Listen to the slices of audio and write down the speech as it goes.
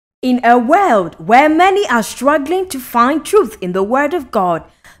In a world where many are struggling to find truth in the Word of God,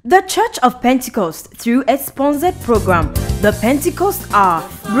 the Church of Pentecost, through its sponsored program, the Pentecost Hour,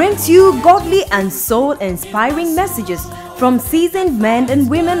 brings you godly and soul-inspiring messages from seasoned men and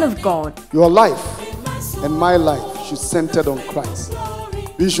women of God. Your life and my life should center on Christ.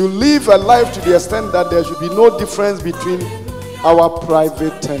 We should live a life to the extent that there should be no difference between our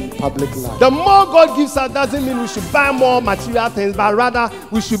private and public life. The more God gives us doesn't mean we should buy more material things, but rather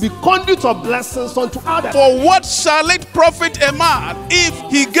we should be conduits of blessings unto others. For what shall it profit a man if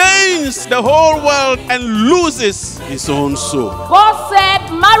he gains the whole world and loses his own soul? God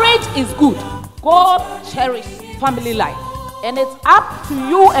said marriage is good. God cherishes family life. And it's up to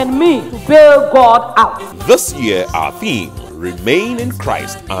you and me to bail God out. This year, our theme, Remain in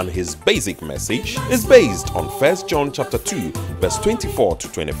Christ, and his basic message is based on 1 John chapter 2, verse 24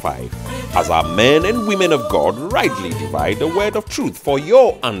 to 25. As our men and women of God rightly divide the word of truth for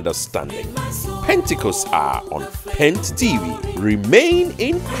your understanding. Pentecost Hour on Pent TV. Remain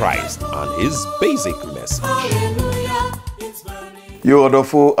in Christ and his basic message. You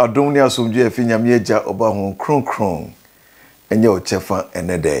odofo adomnia somdwe afi Nyamekye oba ho kronkron enye ochefa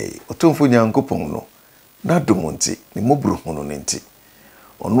enedey otumfu nyankopon no na domunti ni mobru hono nenti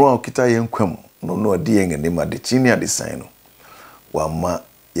ono a okita yenkwam no no ade yen ne ma de chini adesan no wama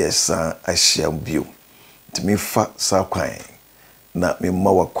yesa ahia bio timi fa sakwan na me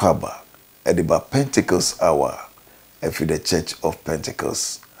ma wakwaba ediba Pentecost Hour efi the Church of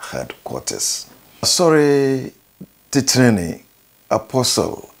Pentecost headquarters. Sorry titreni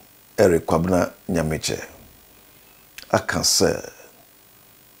Apostle Eric Nyamekye akanse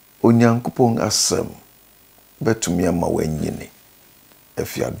onyankopon asem betumi ama wanyini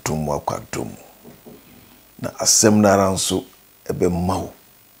efi adom akwadom na asem nara nso ebe mawo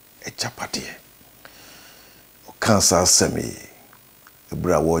echapade okansa asemi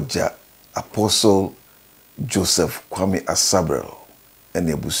ebra woja Apostle Joseph Assabil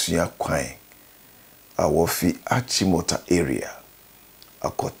ene busua kwan awofi Achimota Area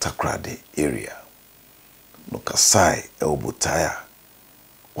Akotakrade area no kasai eobutaya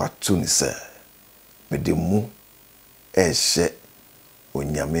watu ni se medemu ehye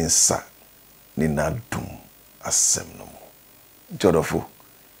onyamensa ni nadum asem no mo jodofo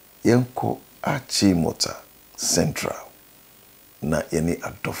yenko Achimota Central na yeni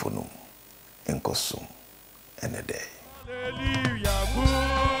adofo no enkosum enede. Hallelujah,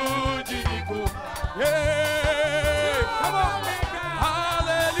 good yeah.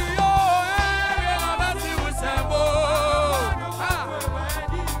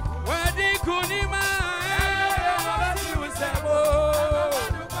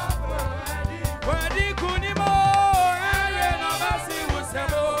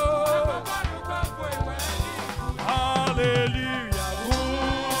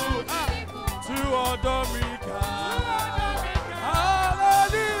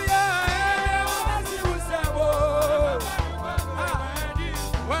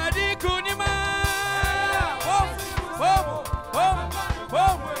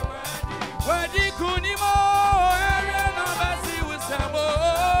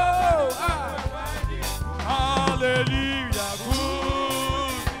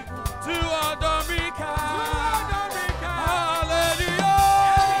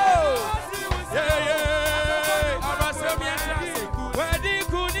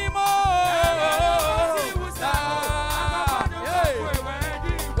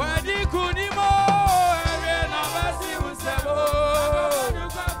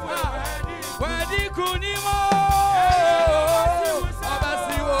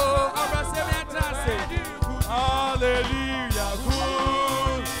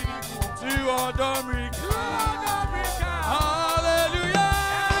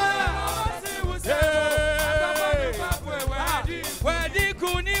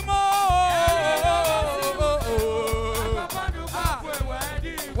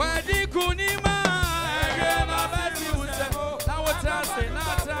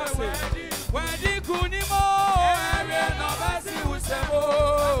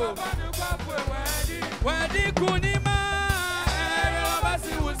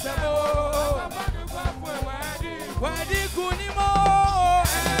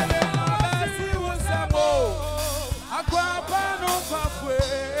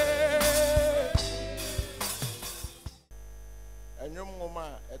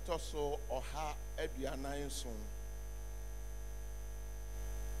 So oha aduanan so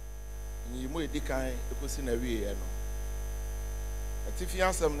ni mo edikan ekosi na wiye no atifi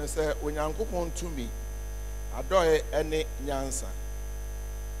asem ne se onyankopon tumi adoye ene nyansa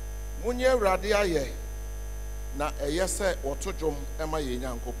munye awrade aye na ɛyɛ sɛ wɔto dwom ɛma yɛn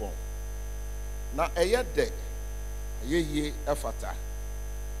Nyankopɔn na ɛyɛ dɛ ɛyɛ yie ɛfata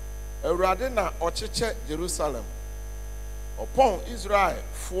Awurade na ɔkyekyɛ Jerusalem ɔpɔn Israel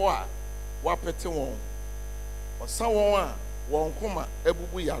foɔ a wapete wɔn ɔsa wɔn a wɔn koma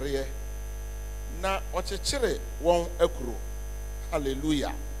ebubu yareɛ na ɔkyekyere wɔn akuro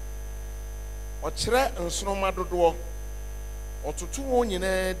hallelujah ɔkyerɛ nsoroma dodoɔ ɔtoto wɔn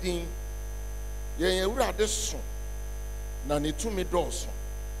nyinaa din yɛn Awurade so na ne tumi dɔɔso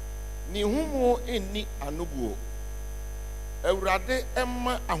ne humu enni anobuo Awurade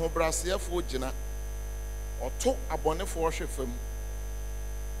ɛma ahobrɛaseɛfoɔ gyina ɔto abɔnefoɔ hwe fam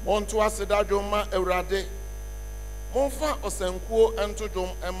monto aseda dwom ma Awurade monfa ɔsankuo ɛnto dwom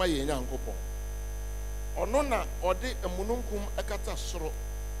ɛma yɛn Nyankopɔn ɔno na ɔde emununkum ɛkata soro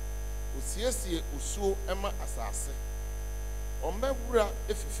osiesie osuo ɛma asase ɔmmɛwura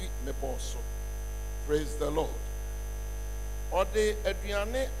efifi mebɔɔ so praise the Lord ɔde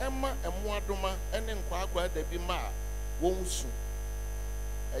aduane ɛma ɛmoadoma ɛne nkwaagwa dabi ma a wɔn su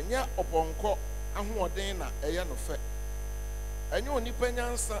ɛnyɛ ɔpɔnkɔ ahoɔden na ɛyɛ no fɛ ɛnyɛ onipa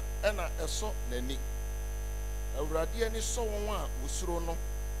nyansa ɛna ɛsɔ n'ani Awurade ani sɔ wɔn a wosuro no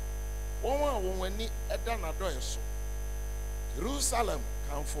wɔn a wɔn ani ɛda n'adɔe so Jerusalem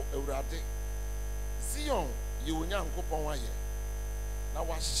kanfo Awurade Zion yɛ Onyankopɔn ayɛ na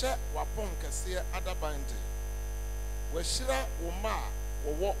wahyɛ wapɔn kɛseɛ adabande wahyira wo ma a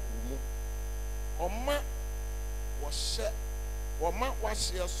wɔwɔ wo mu ɔma wɔhyɛ wɔma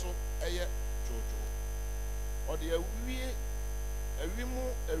wahyeɛ so ɛyɛ dwoodwoo ɔde awi mu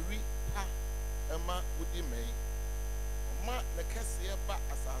awi pa ɛma wodi mɛn ɔma ne kɛseɛ ba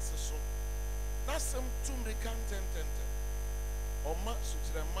asase so n'asɛm tumrika ntɛntɛntɛn ɔma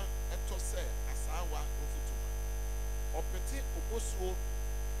sukyerɛma ɛtɔ sɛ asaawa mfutuma ɔpete obosuo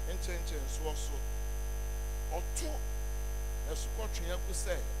nkyɛnkyɛnsoɔ so ɔto asukɔtwea gu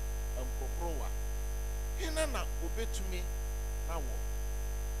sɛ mpɔborowa hena na obetumi na wɔ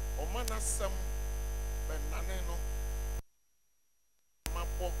ɔma n'asɛm bɛnane no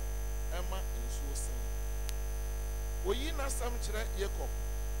mabɔ ɛma nsuo sen oyi n'asɛm kyerɛ Yakob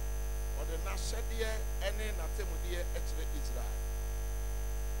ɔde n'ahyɛdeɛ ɛne n'atemudeɛ ɛkyerɛ Israel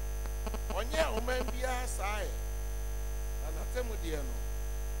ɔnyɛ ɔman biara saa ɛ na n'atemudeɛ no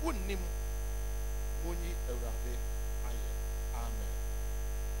wonnim monyi Awurade ayɛ amen.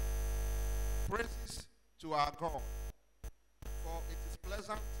 Praises to our God, for it is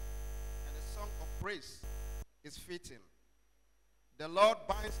pleasant and a song of praise is fitting. The Lord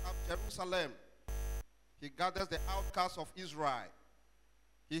binds up Jerusalem. He gathers the outcasts of Israel.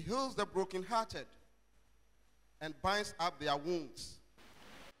 He heals the brokenhearted and binds up their wounds.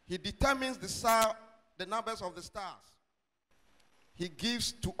 He determines the numbers of the stars. He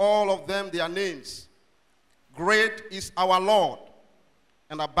gives to all of them their names. Great is our Lord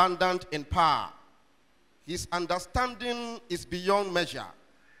and abundant in power. His understanding is beyond measure.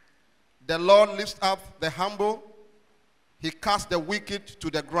 The Lord lifts up the humble. He casts the wicked to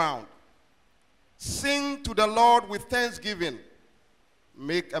the ground. Sing to the Lord with thanksgiving.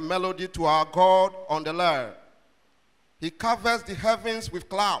 Make a melody to our God on the lyre. He covers the heavens with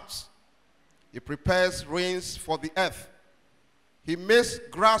clouds. He prepares rains for the earth. He makes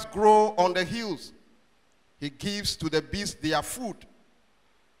grass grow on the hills. He gives to the beasts their food,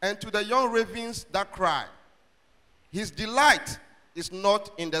 and to the young ravens that cry. His delight is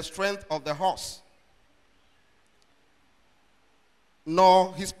not in the strength of the horse,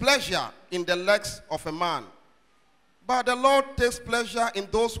 nor his pleasure in the legs of a man. But the Lord takes pleasure in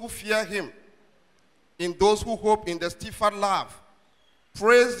those who fear him, in those who hope in the steadfast love.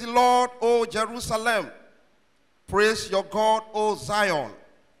 Praise the Lord, O Jerusalem. Praise your God, O Zion.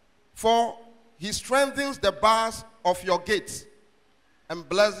 For he strengthens the bars of your gates and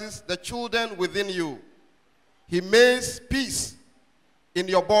blesses the children within you. He makes peace in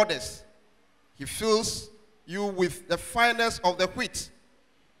your borders. He fills you with the finest of the wheat.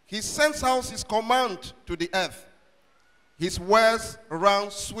 He sends out his command to the earth. His words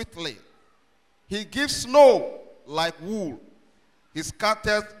run swiftly. He gives snow like wool. He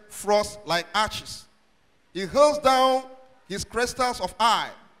scatters frost like ashes. He hurls down his crystals of ice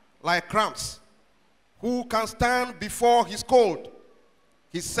like cramps. Who can stand before his cold?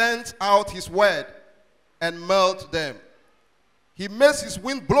 He sends out his word and melts them. He makes his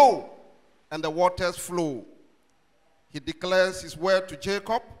wind blow and the waters flow. He declares his word to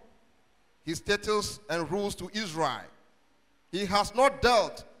Jacob, his statutes and rules to Israel. He has not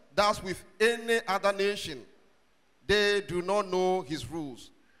dealt thus with any other nation. They do not know his rules.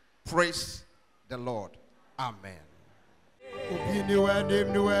 Praise the Lord. Amen.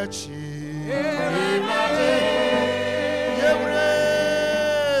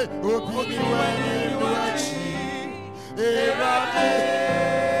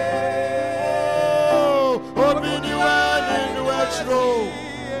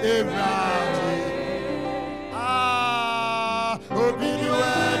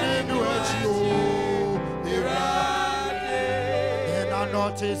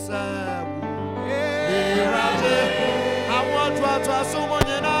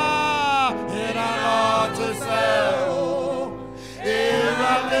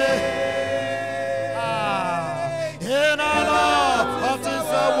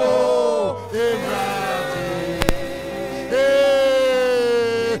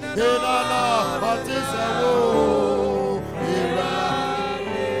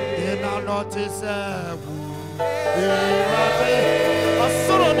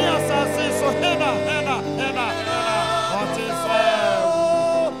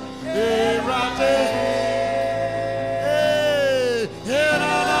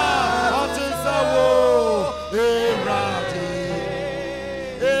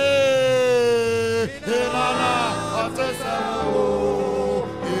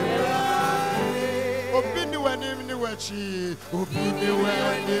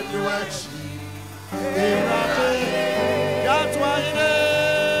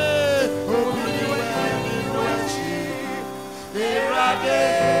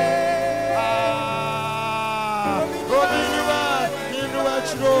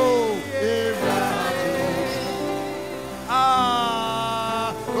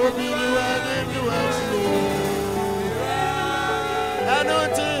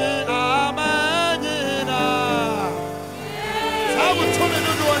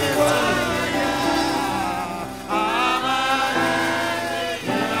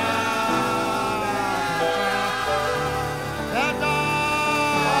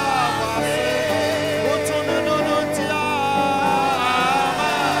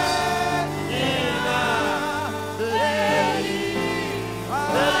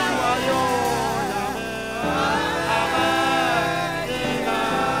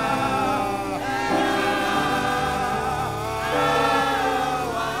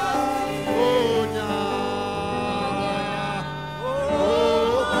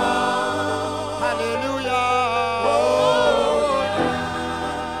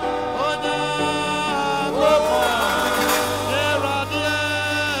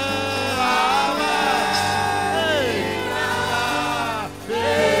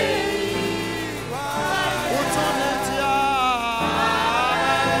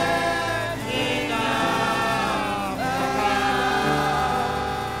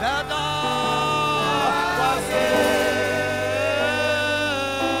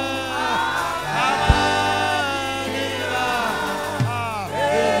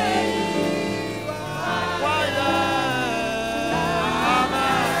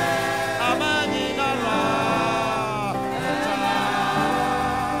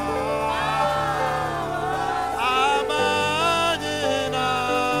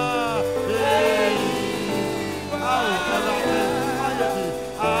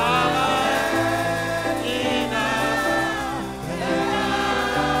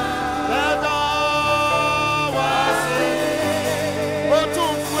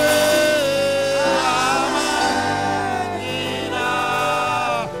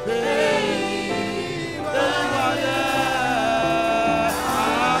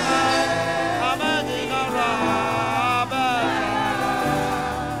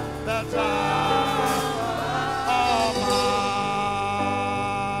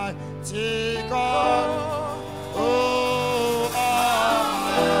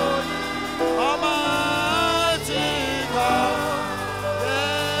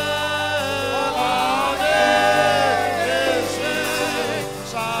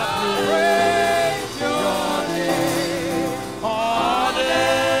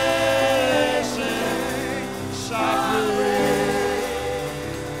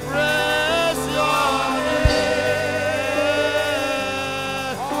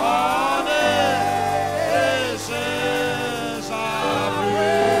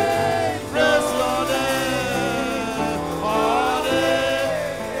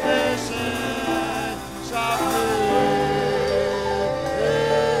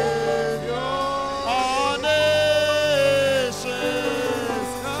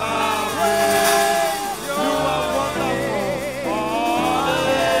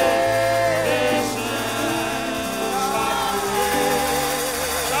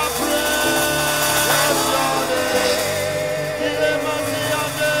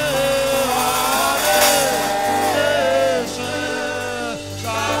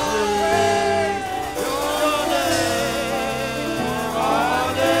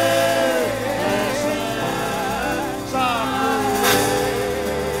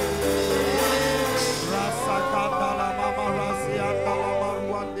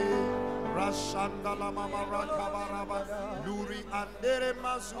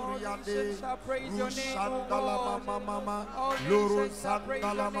 All nations shall praise your name, O Lord. All nations shall praise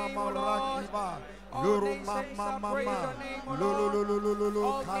your name, O Lord. All nations shall praise your name, O Lord.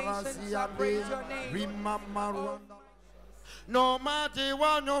 All nations shall praise your name. No matter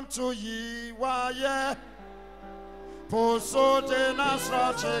what I'm to ye, why, yeah. Poso de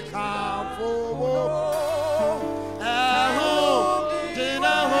Nasra Cheka for home,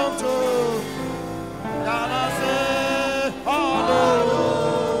 dinner home to Ghana say, oh no,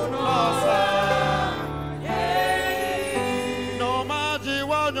 no matter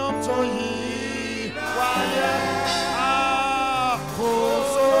what I'm to ye, why, yeah.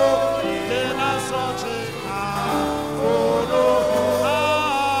 Poso de Nasra Cheka for home.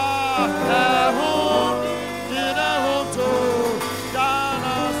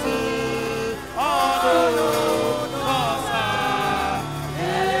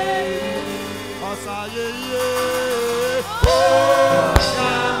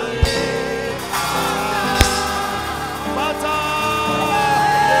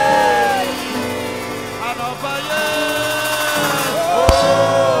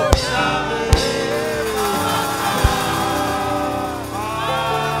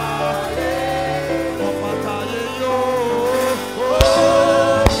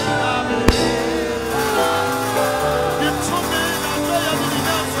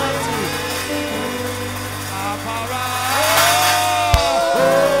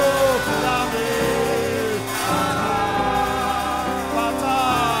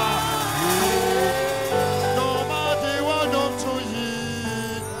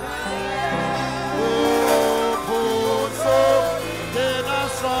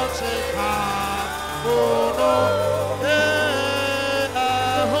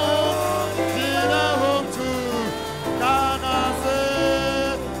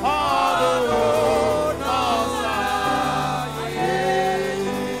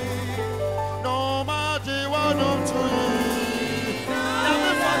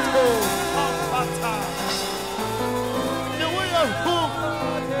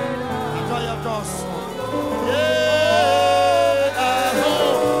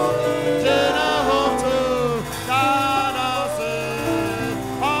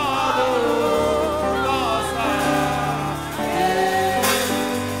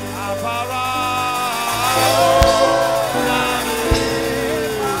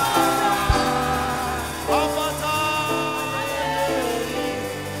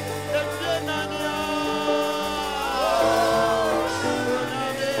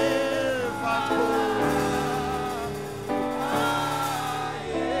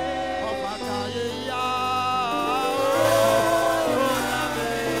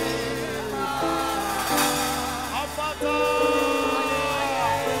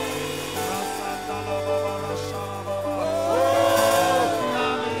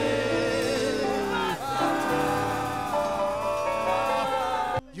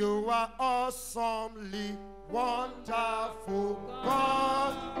 Awesomely wonderful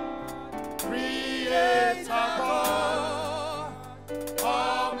God, Creator God,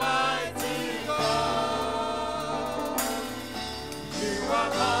 Almighty God. You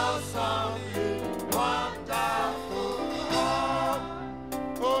are awesomely wonderful God,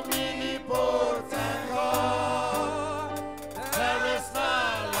 omnipotent God. There is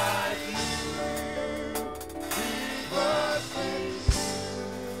none like you. We worship you.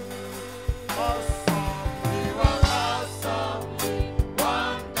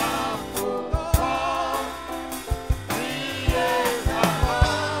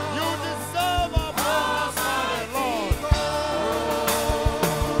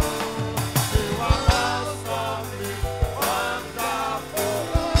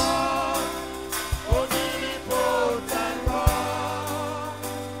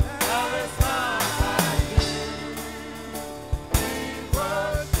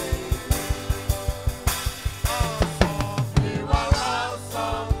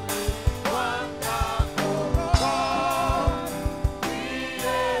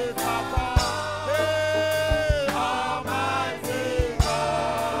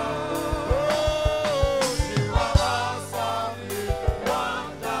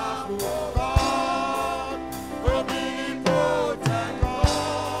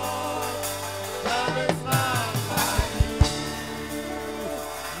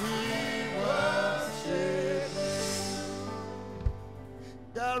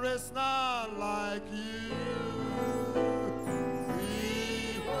 There is none like you. We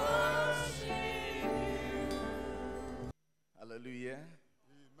worship you. Hallelujah.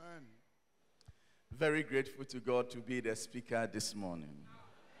 Very grateful to God to be the speaker this morning.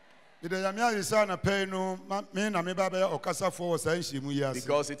 Because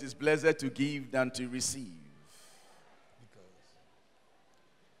it is blessed to give than to receive.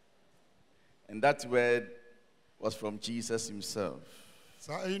 And that word was from Jesus himself.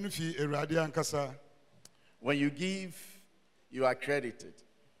 When you give, you are credited.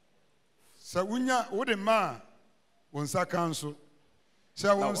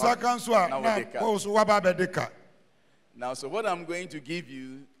 Now, so what I'm going to give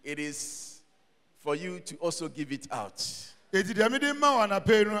you, it is for you to also give it out. As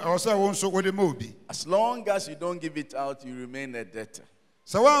long as you don't give it out, you remain a debtor.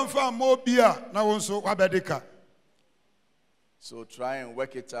 So try and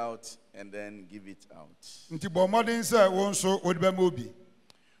work it out and then give it out.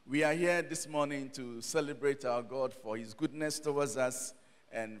 We are here this morning to celebrate our God for his goodness towards us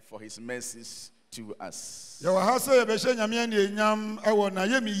and for his mercies to us. So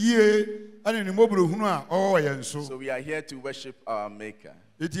we are here to worship our Maker.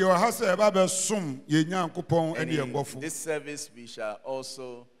 And in this service, we shall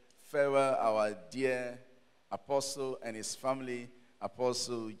also farewell our dear apostle and his family,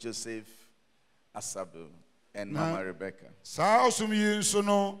 Apostle Joseph Assabil and Mama Rebecca.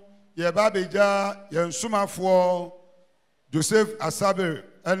 Joseph Assabil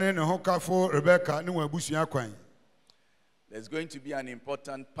There's going to be an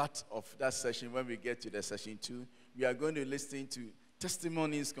important part of that session when we get to the session 2. We are going to listen to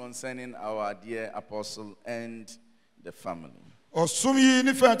testimonies concerning our dear apostle and the family. And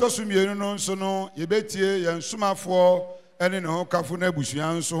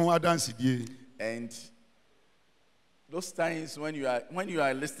those times when you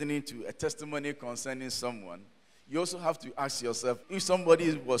are listening to a testimony concerning someone, you also have to ask yourself, if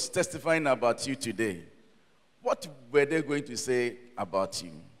somebody was testifying about you today, what were they going to say about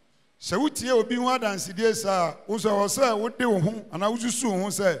you? Now,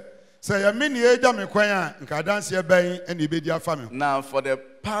 for the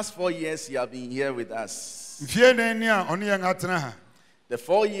past 4 years, you have been here with us. The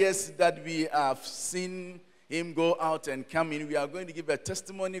 4 years that we have seen him go out and come in, we are going to give a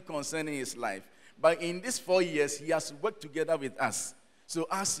testimony concerning his life. But in these 4 years, he has worked together with us. So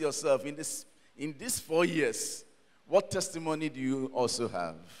ask yourself, in these 4 years, what testimony do you also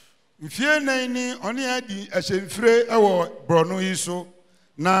have?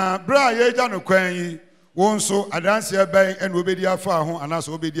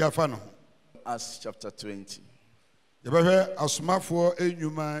 Acts chapter 20.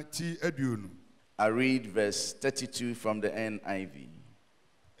 I read verse 32 from the NIV.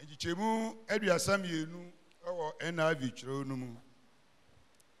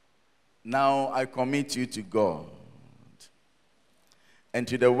 Now I commit you to God and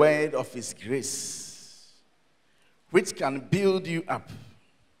to the word of his grace, which can build you up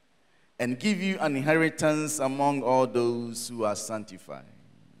and give you an inheritance among all those who are sanctified.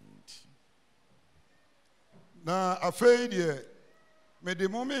 Na afeidie me de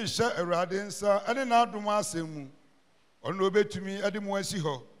mo me hye awurade nsa ene na adom asemu ono obetumi ade mo asi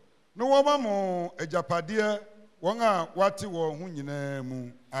ho no wo ma mo ajapade won a wate wo ho nyina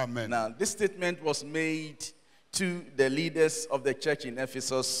mu. Amen. Now this statement was made to the leaders of the church in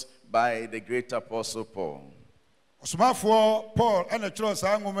Ephesus by the great apostle Paul.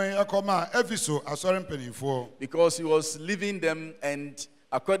 Because he was leaving them, and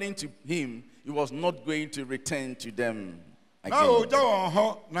according to him, he was not going to return to them again.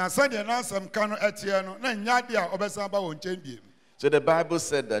 So the Bible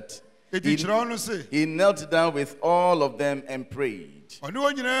said that he knelt down with all of them and prayed.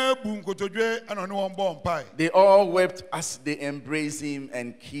 They all wept as they embraced him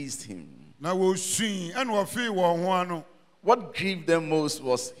and kissed him. What grieved them most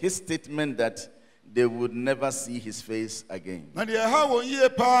was his statement that they would never see his face again.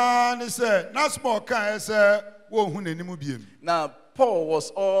 Now, Paul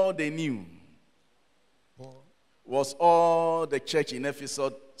was all they knew. Was all the church in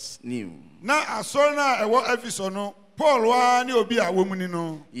Ephesus knew.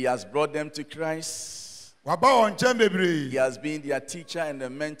 He has brought them to Christ. He has been their teacher and a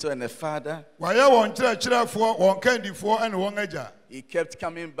mentor and a father. He kept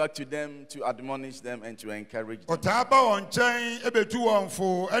coming back to them to admonish them and to encourage them. But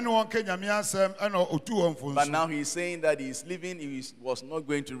now he's saying that he's leaving, he was not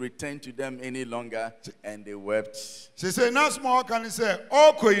going to return to them any longer, and they wept.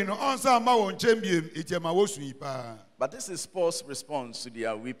 But this is Paul's response to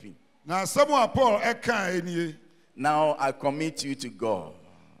their weeping. Now I commit you to God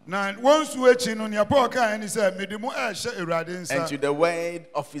And to the word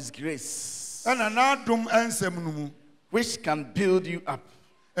of his grace, which can build you up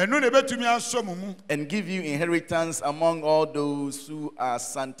and give you inheritance among all those who are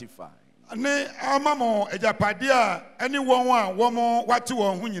sanctified.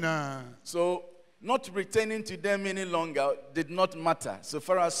 So, not returning to them any longer did not matter so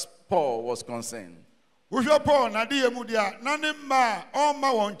far as Paul was concerned.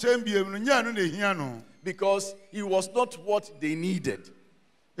 Because he was not what they needed.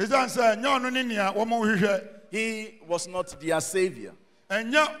 He was not their savior. He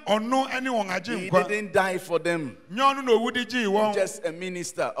didn't die for them. Just a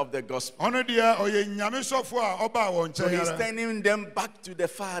minister of the gospel. So he's turning them back to the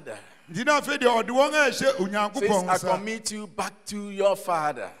Father. Says, I commit you back to your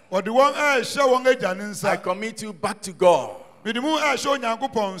Father. I commit you back to God.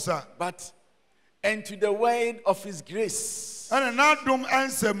 But, and to the word of his grace. Then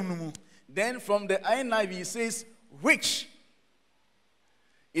from the NIV he says, which.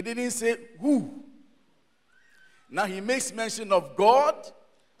 He didn't say who. Now he makes mention of God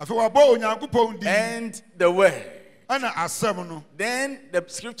and the word. Then the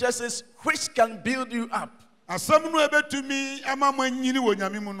scripture says, which can build you up. So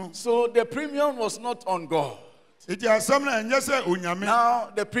the premium was not on God. Now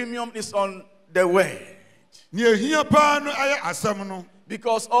the premium is on the word.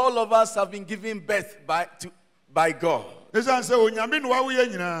 Because all of us have been given birth by God.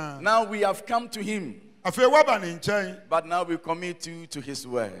 Now we have come to him. But now we commit you to his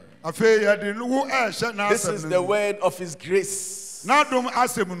word. This is the word of his grace.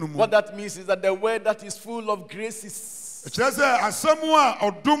 What that means is that the word that is full of graces. The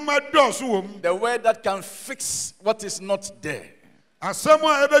word that can fix what is not there.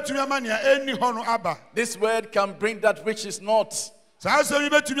 This word can bring that which is not.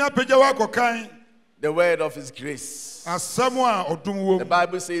 The word of his grace. The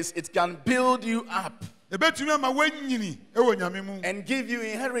Bible says it can build you up and give you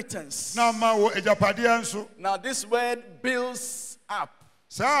inheritance. Now this word builds up.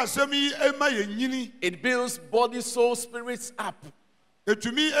 It builds body, soul, spirits up. This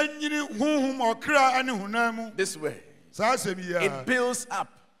way. It builds up.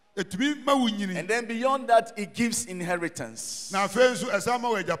 And then beyond that, it gives inheritance.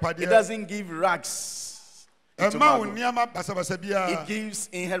 It doesn't give rags. It gives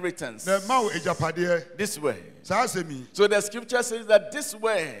inheritance. This way. So the scripture says that this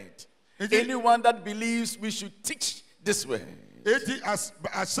word, anyone that believes, we should teach this way.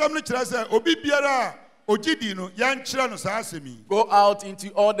 Go out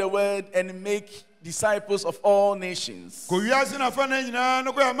into all the world and make disciples of all nations. Now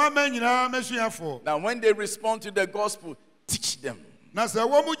when they respond to the gospel, teach them. This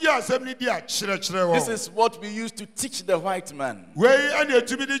is what we used to teach the white man,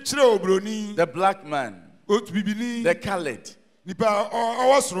 the black man, the colored.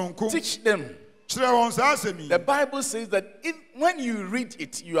 Teach them. The Bible says that when you read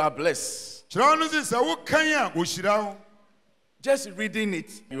it, you are blessed. Just reading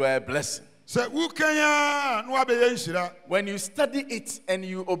it, you are a blessing. When you study it and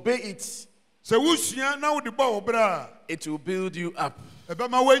you obey it, it will build you up.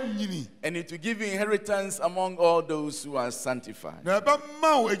 And it will give you inheritance among all those who are sanctified.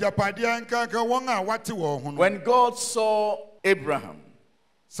 When God saw Abraham,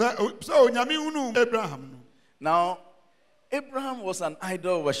 now Abraham was an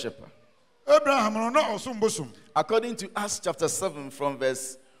idol worshipper. According to Acts chapter 7 from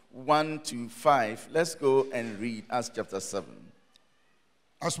verse 1 to 5, let's go and read Acts chapter 7.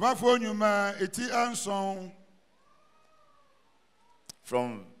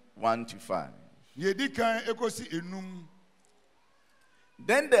 From 1 to 5.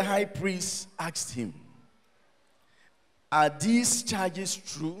 Then the high priest asked him, are these charges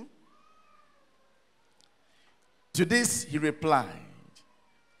true? To this he replied,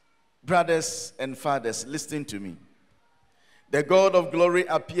 brothers and fathers, listen to me. The God of glory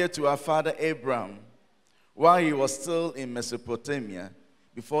appeared to our father Abraham while he was still in Mesopotamia,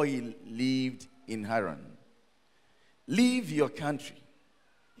 before he lived in Haran. Leave your country,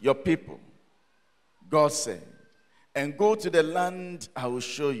 your people, God said, and go to the land I will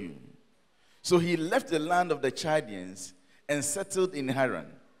show you. So he left the land of the Chaldeans and settled in Haran.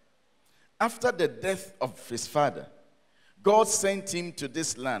 After the death of his father, God sent him to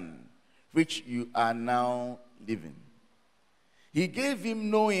this land, which you are now living. He gave him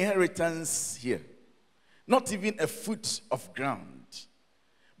no inheritance here, not even a foot of ground.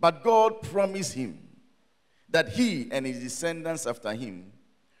 But God promised him that he and his descendants after him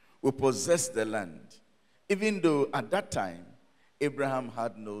will possess the land, even though at that time Abraham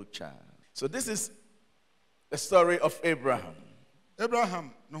had no child. So this is the story of Abraham.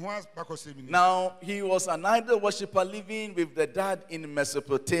 Now, he was an idol worshiper living with the dad in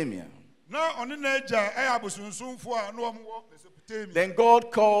Mesopotamia. Then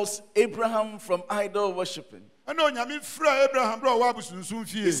God calls Abraham from idol worshiping.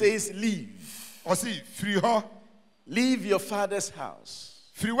 He says, leave. Leave your father's house.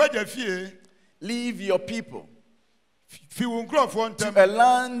 Leave your people to a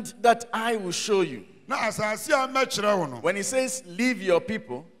land that I will show you. When he says leave your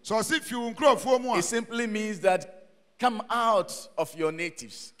people, it simply means that come out of your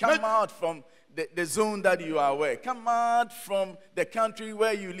natives. Come out from the zone that you are aware. Come out from the country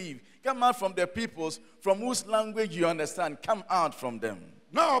where you live. Come out from the peoples from whose language you understand. Come out from them.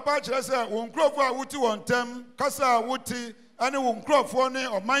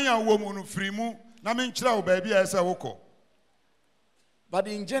 But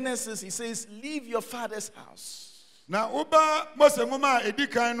in Genesis, he says, leave your father's house.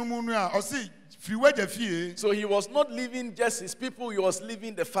 So he was not leaving just his people, he was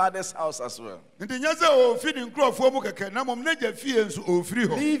leaving the father's house as well.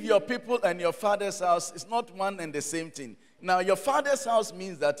 Leave your people and your father's house is not one and the same thing. Now, your father's house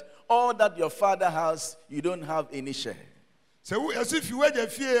means that all that your father has, you don't have any share. So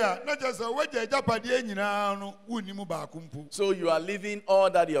you are leaving all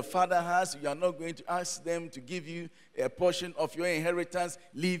that your father has. You are not going to ask them to give you a portion of your inheritance.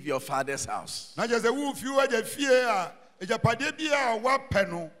 Leave your father's house. Unto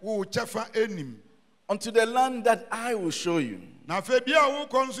the land that I will show you.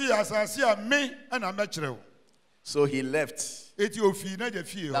 So he left.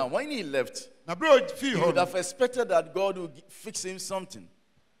 Now when he left, he would have expected that God would fix him something.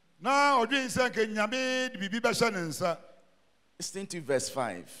 Listen to verse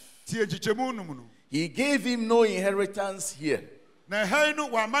 5. He gave him no inheritance here. Not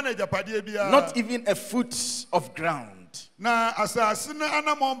even a foot of ground. 1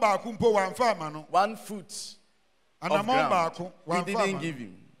 foot of ground. He didn't give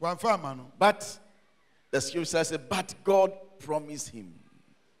him. But the scripture says, but God promised him.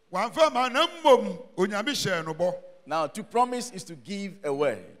 Now, to promise is to give a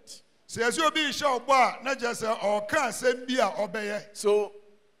word. So,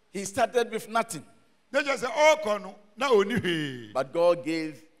 he started with nothing. But God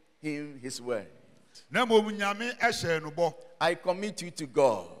gave him his word. I commit you to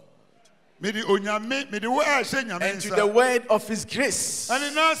God and to the word of his grace,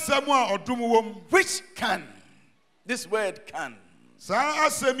 which can, this word can,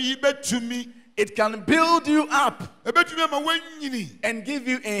 it can build you up and give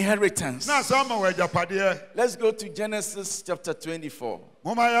you inheritance. Let's go to Genesis chapter 24.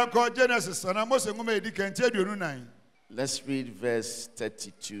 Let's read verse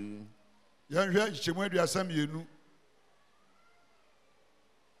 32.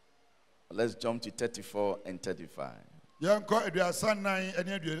 Let's jump to 34 and 35.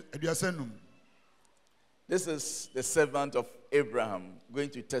 This is the servant of Abraham going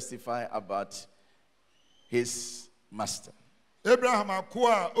to testify about his master.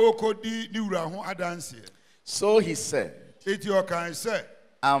 So he said,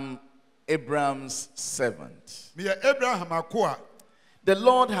 I'm Abraham's servant. The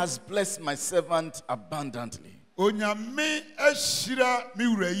Lord has blessed my servant abundantly. He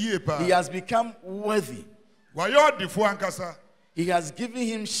has become worthy. He has given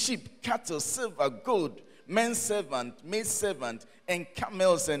him sheep, cattle, silver, gold, men servant, maid servant, and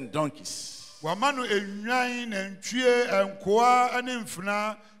camels and donkeys.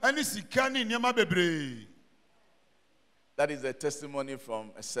 That is a testimony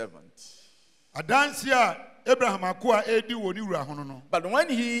from a servant. But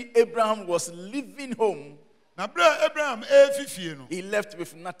when Abraham was leaving home, he left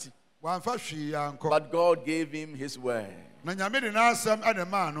with nothing. But God gave him his word.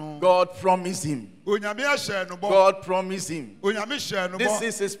 God promised him. God promised him. This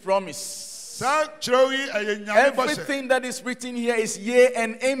is his promise. Everything that is written here is yea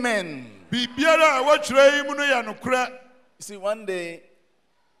and amen. You see, one day,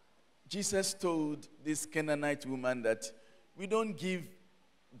 Jesus told this Canaanite woman that we don't give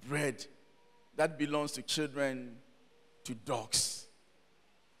bread that belongs to children to dogs.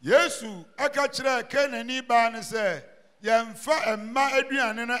 Now,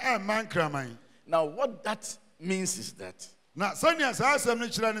 what that means is that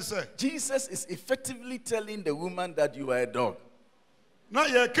Jesus is effectively telling the woman that you are a dog.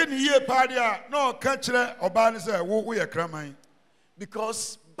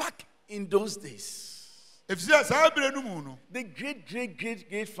 Because back in those days, the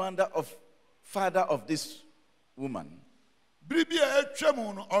great father of this woman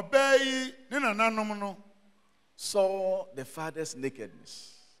saw the father's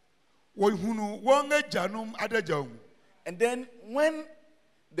nakedness. And then when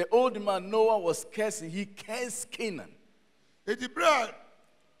the old man Noah was cursing, he cursed Canaan.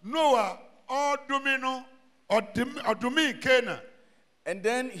 And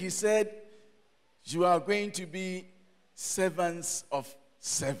then he said, you are going to be servants of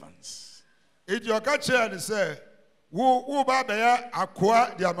servants.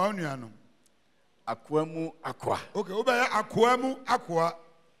 Akwamu akwa. Okay, akwamu akwa.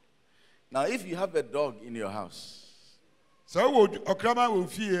 Now, if you have a dog in your house,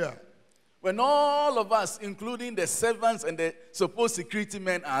 when all of us, including the servants and the supposed security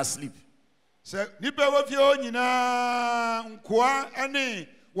men, are asleep, the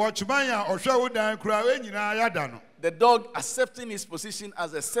dog, accepting his position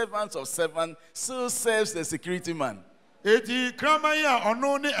as a servant of servants, still serves the security man. You see,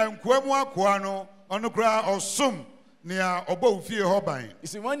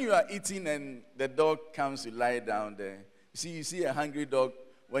 when you are eating and the dog comes to lie down there, you see a hungry dog.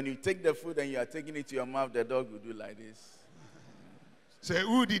 When you take the food and you are taking it to your mouth, the dog will do like this.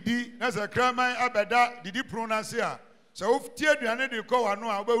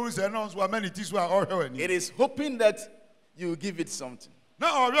 It is hoping that you give it something.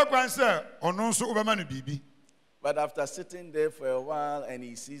 But after sitting there for a while and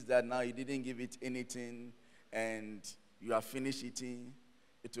he sees that now you didn't give it anything and you have finished eating,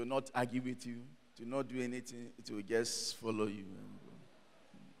 it will not argue with you, it will not do anything, it will just follow you.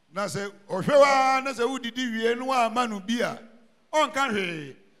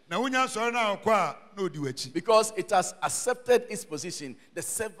 Because it has accepted its position, the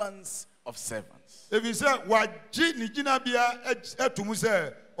servants of servants.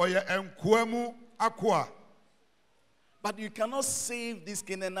 But you cannot save this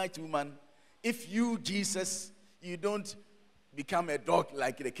Canaanite woman if you, Jesus, you don't become a dog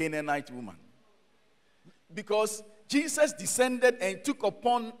like the Canaanite woman. Because Jesus descended and took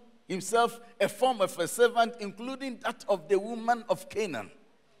upon himself a form of a servant, including that of the woman of Canaan.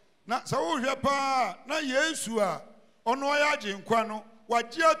 See,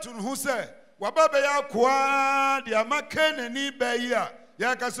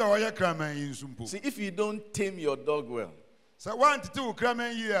 if you don't tame your dog well,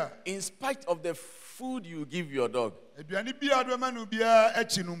 in spite of the food you give your dog, if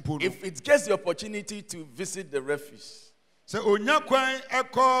it gets the opportunity to visit the refuse,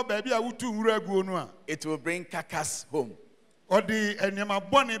 it will bring carcass home. And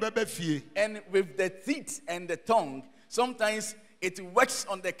with the teeth and the tongue, sometimes it works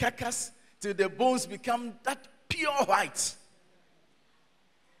on the carcass till the bones become that pure white.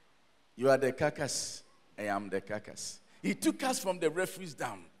 You are the carcass, I am the carcass. He took us from the refuse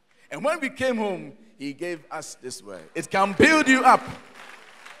down. And when we came home, he gave us this word. It can build you up.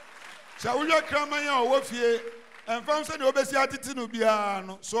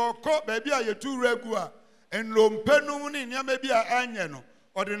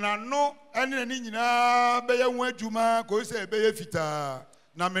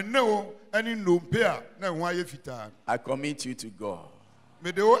 I commit you to God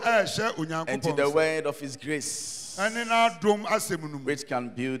and to the word of his grace, which can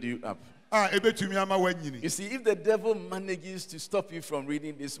build you up. You see, if the devil manages to stop you from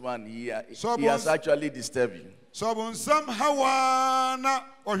reading this one, he has actually disturbed you.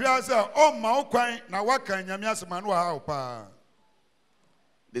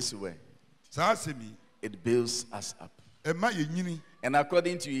 This way, it builds us up. And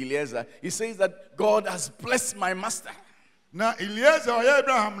according to Eliezer, he says that God has blessed my master.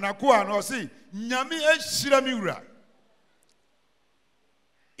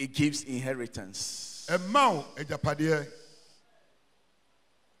 It gives inheritance.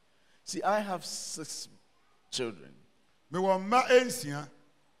 See, I have 6 children.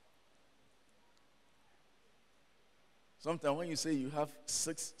 Sometimes when you say you have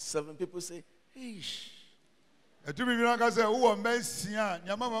 6, 7, people say, "Eesh."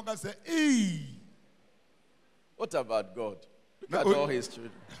 What about God? Look at all his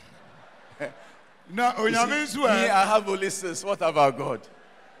children. See, me, I have only 6. What about God?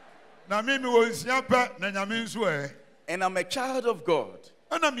 And I'm a child of God.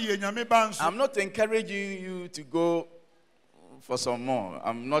 I'm not encouraging you to go for some more.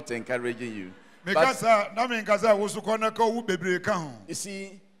 I'm not encouraging you. You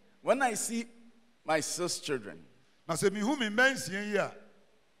see, when I see my sis children, I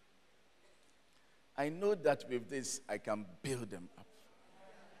know that with this I can build them up.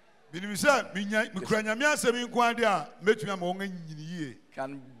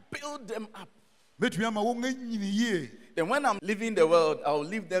 Can build them up. Then when I'm leaving the world, I'll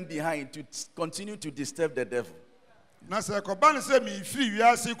leave them behind to continue to disturb the devil. When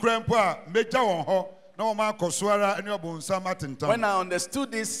I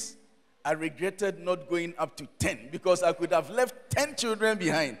understood this, I regretted not going up to 10 because I could have left 10 children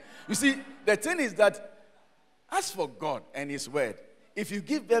behind. You see, the thing is that as for God and His word, if you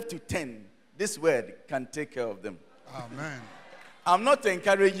give birth to 10, this word can take care of them. Amen. I'm not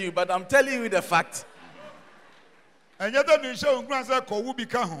encouraging you, but I'm telling you the fact. And yet, I'm sure you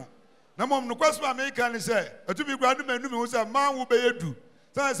can na mom no kwaso America ni say atumi gwa no manum hu say man wo be yedu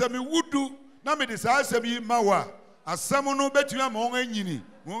say me wudu na me de sa asem yi mawa asem no betumi ama won anyini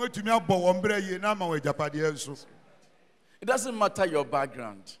won betumi abo won bra yi na ma wa japade enso. It doesn't matter your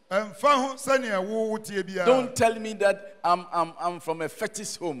background. Don't tell me that I'm from a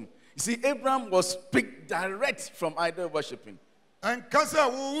fetish home. You see, Abraham was picked direct from idol worshipping. Now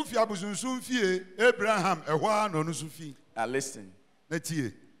listen.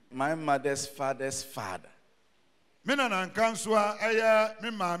 My mother's father's father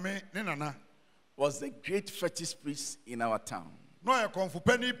was the great fetish priest in our town.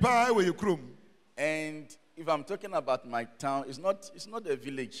 And if I'm talking about my town, it's not a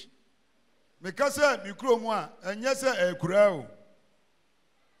village.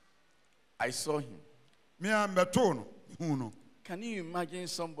 I saw him. Can you imagine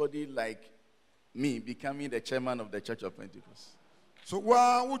somebody like me becoming the chairman of the Church of Pentecost? Can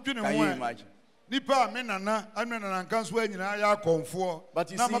you imagine?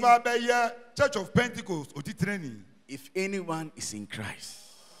 But you see, Church of Pentecost, if anyone is in Christ,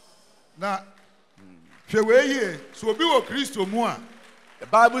 the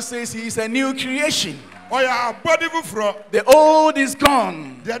Bible says he is a new creation. The old is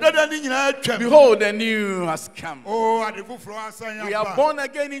gone. Behold, the new has come. We are born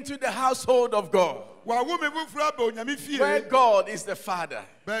again into the household of God, where God is the Father,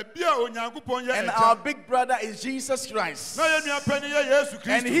 and our big brother is Jesus Christ,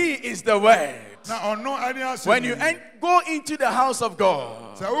 and He is the Word. When you go into the house of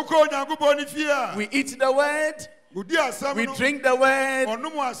God, we eat the Word, we drink the Word,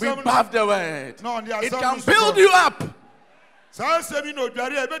 we bath the Word. It can build you up and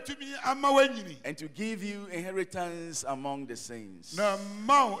to give you inheritance among the saints.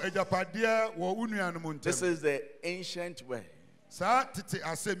 This is the ancient way.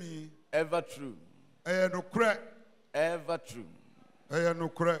 Ever true. Ever true.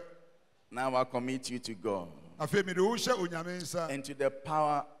 Now I commit you to God and to the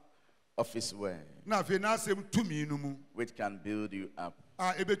power of His word, which can build you up.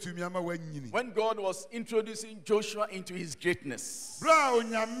 When God was introducing Joshua into his greatness, this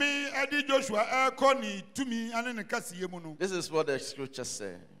is what the scripture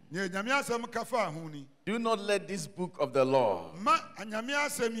said. Do not let this book of the law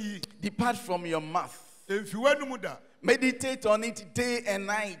depart from your mouth. Meditate on it day and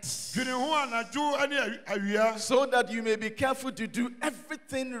night, so that you may be careful to do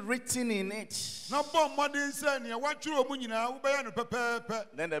everything written in it. Then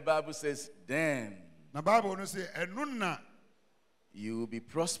the Bible says, then you will be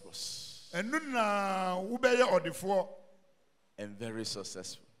prosperous and very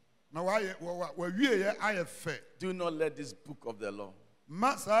successful. Do not let this book of the law.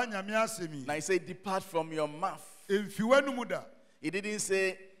 Now I say, depart from your mouth. He didn't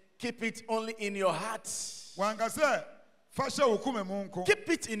say, keep it only in your heart. Keep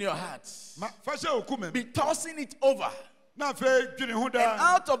it in your heart. Be tossing it over. And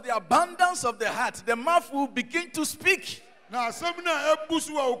out of the abundance of the heart, the mouth will begin to speak. And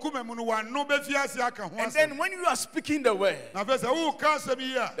then when you are speaking the word,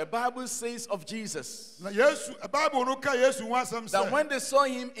 the Bible says of Jesus that when they saw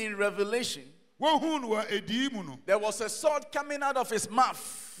him in Revelation, there was a sword coming out of his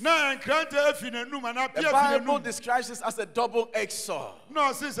mouth. The Bible describes this as a double-edged sword.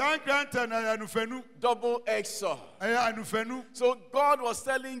 Double-edged sword. So God was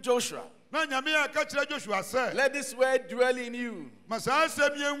telling Joshua, let this word dwell in you.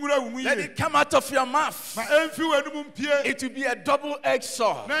 Let it come out of your mouth. It will be a double-edged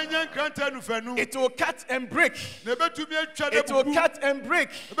sword. It will cut and break. It will cut and break.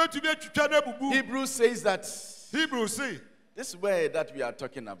 Hebrews says that This word that we are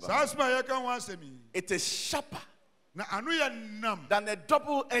talking about, it is sharper than a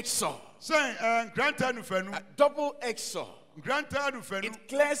double-edged sword. A double-edged sword. It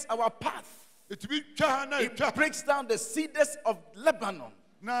clears our path. It breaks down the cedars of Lebanon.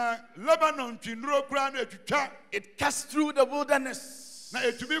 It cuts through the wilderness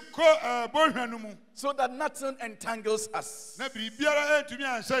so that nothing entangles us.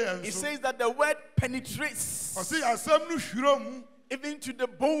 He says that the word penetrates even to the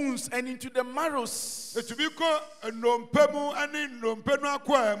bones and into the marrows.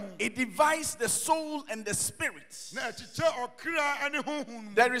 It divides the soul and the spirit.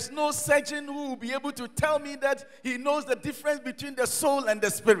 There is no surgeon who will be able to tell me that he knows the difference between the soul and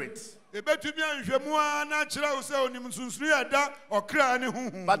the spirit.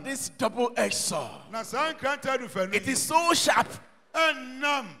 But this double-edged sword, it is so sharp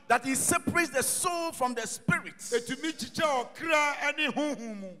that it separates the soul from the spirit,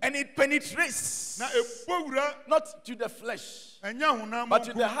 and it penetrates not to the flesh but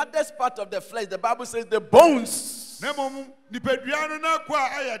to the hardest part of the flesh. The Bible says the bones, and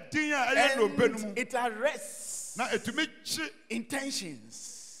it arrests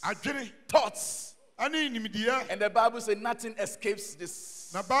intentions, thoughts, and the Bible says nothing escapes this.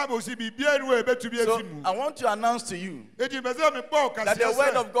 So I want to announce to you that the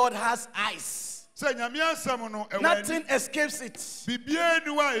word of God has eyes. Nothing escapes it.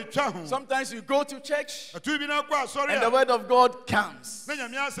 Sometimes you go to church and the word of God comes,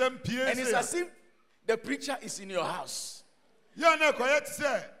 and it's as if the preacher is in your house. Because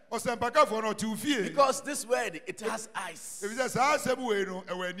this word, it has eyes.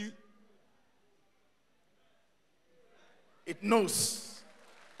 It knows.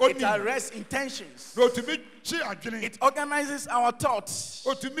 It arrests intentions. It organizes our thoughts.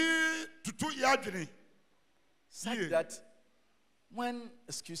 Such that when,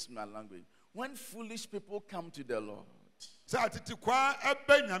 excuse my language, when foolish people come to the Lord,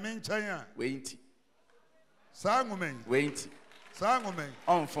 wait.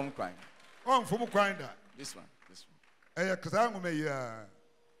 On from crying. This one.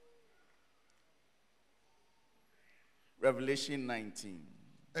 Revelation 19.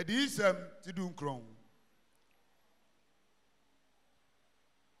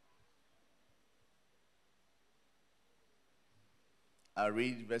 I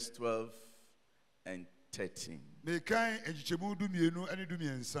read verse 12 and 13.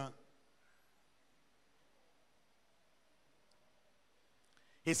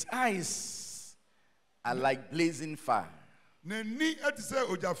 His eyes are like blazing fire.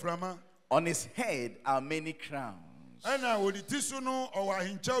 On his head are many crowns. He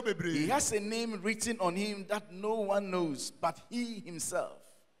has a name written on him that no one knows but he himself.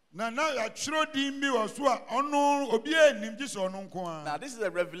 Now, this is a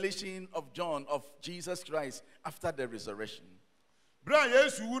revelation of John of Jesus Christ after the resurrection.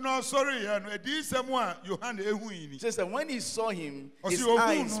 It says that when he saw him, his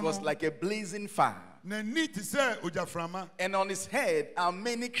eyes was like a blazing fire, and on his head are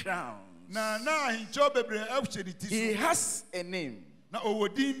many crowns. He has a name.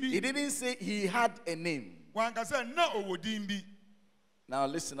 He didn't say he had a name. Now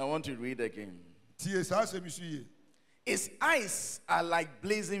listen, I want to read again. His eyes are like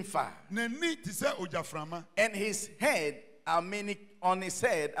blazing fire, and his head are many. On his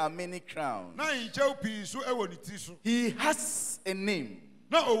head are many crowns. He has a name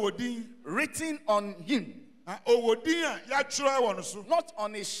written on him, not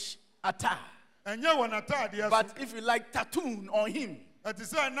on his attire, but if you like, tattooed on him,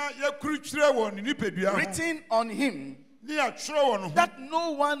 written on him, that no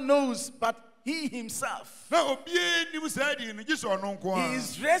one knows but he himself. He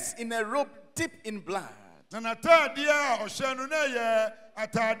is dressed in a robe dipped in blood,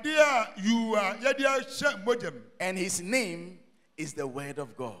 and his name is the Word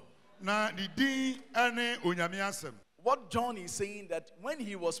of God. What John is saying, that when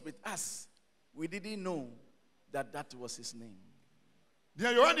he was with us, we didn't know that that was his name.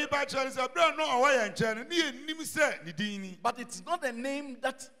 But it's not a name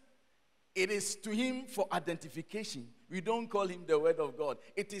that it is to him for identification. We don't call him the Word of God.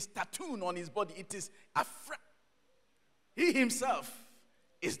 It is tattooed on his body. It is he himself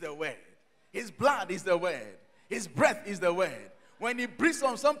is the Word. His blood is the Word. His breath is the Word. When he breathes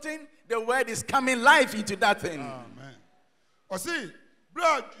on something, the Word is coming life into that thing. Amen. See,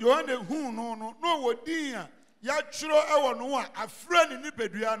 blood, you want the who no wodia. Yachro ewa no a friend in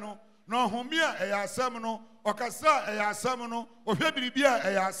Nipeduano, no homia a samino, or cassa a samino, or febibia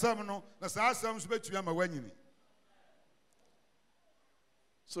a samino, the Sassams bet you am a wenny.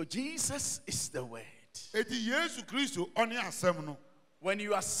 So Jesus is the word. Eti Yesu Kristo oni asem no. When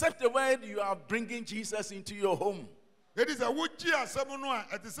you accept the word, you are bringing Jesus into your home. When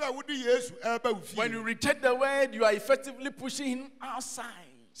you reject the word, you are effectively pushing him outside.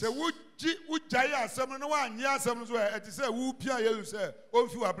 See,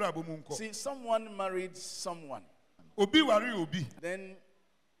 someone married someone. Then,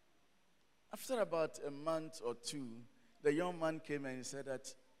 after about a month or two, the young man came and said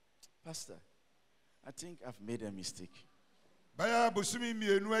that, Pastor, I think I've made a mistake. I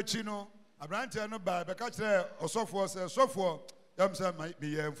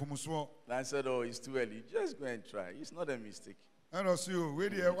said, oh, it's too early. Just go and try. It's not a mistake. Then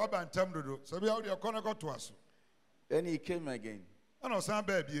he came again.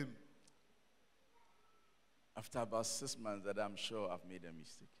 After about 6 months, that I'm sure I've made a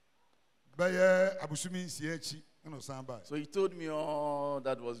mistake. So he told me all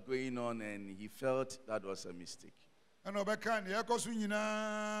that was going on, and he felt that was a mistake.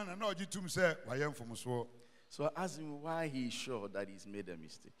 So I asked him why he's sure that he's made a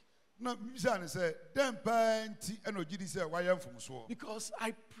mistake. Because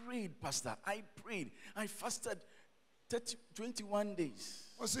I prayed, Pastor. I prayed. I fasted 21 days.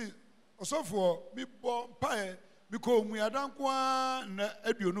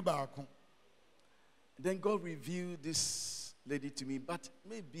 Then God revealed this lady to me, but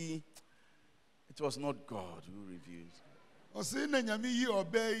maybe it was not God who revealed.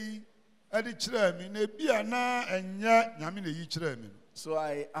 So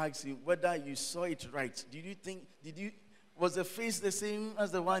I asked him whether you saw it right. Was the face the same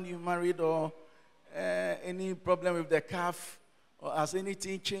as the one you married, or any problem with the calf, or has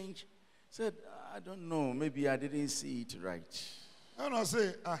anything changed? He said, I don't know, maybe I didn't see it right. I don't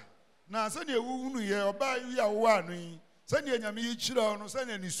say, now send you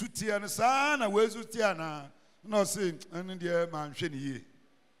no say,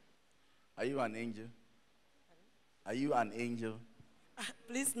 are you an angel? Are you an angel?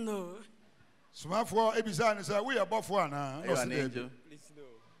 Please no. Smartphone, Ebisa say we are above one. Are you an angel? Please no.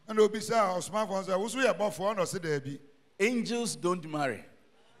 And Obisa, smartphone say we are above one or say there be. Angels don't marry.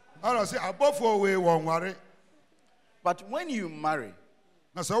 I don't say above four we won't worry. But when you marry,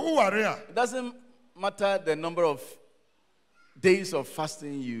 now so who worry? It doesn't matter the number of days of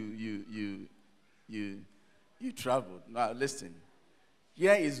fasting you traveled. Now listen,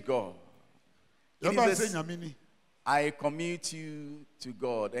 here is God. I commit you to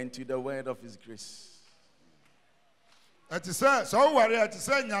God and to the word of His grace, which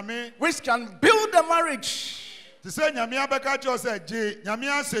can build the marriage. So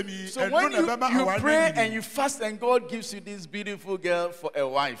when you pray and you fast and God gives you this beautiful girl for a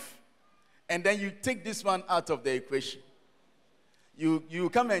wife, and then you take this one out of the equation, you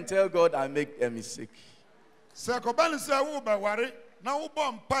come and tell God, I make a mistake. I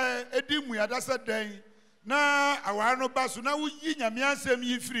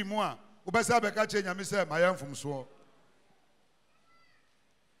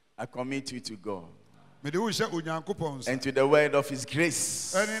commit you to God and to the word of His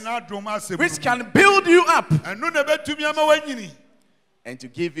grace, which can build you up and to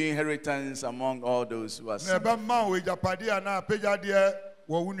give you inheritance among all those who are saved.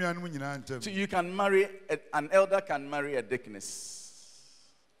 So you can marry, an elder can marry a deaconess.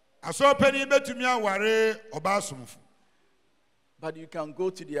 But you can go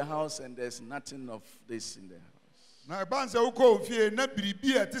to their house and there's nothing of this in their house.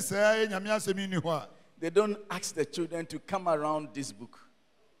 They don't ask the children to come around this book.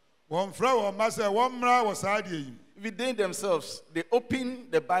 Within themselves, they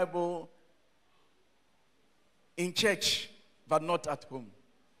open the Bible in church, but not at home.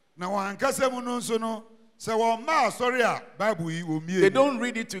 They don't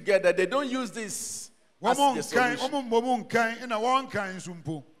read it together. They don't use this as the solution.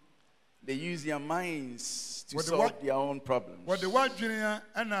 They use their minds to solve their own problems.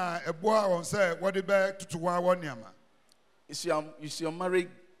 Is your marriage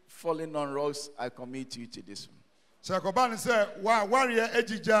falling on rocks? I commit you to this one.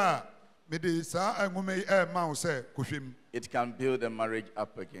 It can build a marriage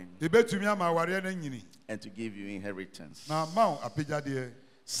up again and to give you inheritance.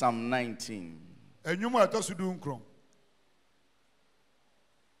 Psalm 19.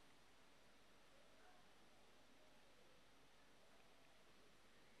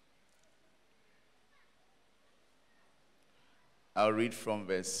 I'll read from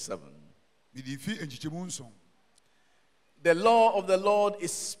verse 7. The law of the Lord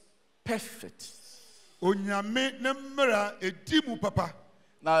is perfect,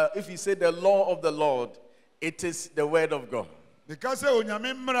 Now, if you say the law of the Lord, it is the word of God. This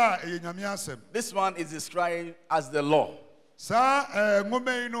one is described as the law.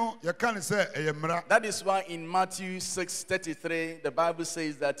 That is why in Matthew 6:33, the Bible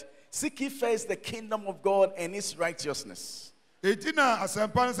says that seek ye first the kingdom of God and its righteousness. Now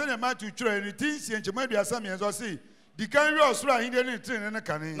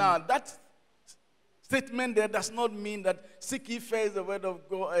that statement there does not mean that seek ye first the word of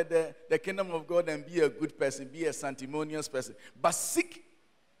God, the kingdom of God, and be a good person, be a sanctimonious person. But seek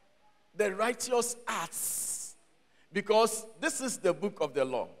the righteous acts, because this is the book of the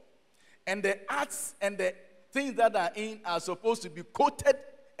law. And the acts and the things that are in are supposed to be quoted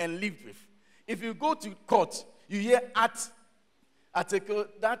and lived with. If you go to court, you hear article,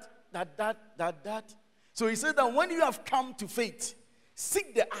 that. So he said that when you have come to faith,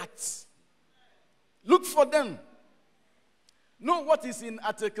 seek the acts. Look for them. Know what is in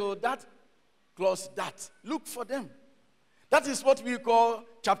article that, clause that. Look for them. That is what we call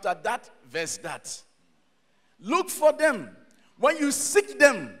chapter that, verse that. Look for them. When you seek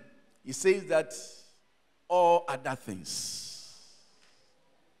them, he says that all other things,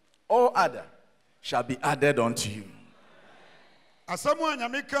 all other shall be added unto you. Asamu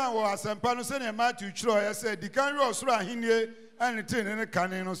Nyamekye wo asempa no se ne Matthew chiro ya se dikan wi osoro ahinie ani tin ne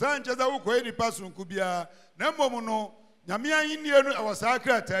kane no san cheza wo ko eni pasonku bia na mmom no Nyame ahinie no e wo sa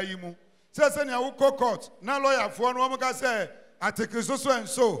krata yi mu se ne wo court na lawyer fo no mo ka se article so and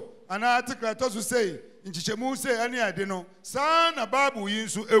so ana article to so say nchichemu say ani ade no sa na Bible yi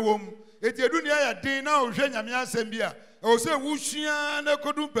nso ewom eti edu ne ya din na wo hwe Nyame asem bia e wo se wo hua na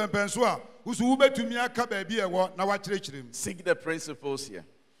kodum pempen so a seek the principles here.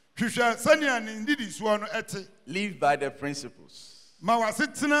 Live by the principles. And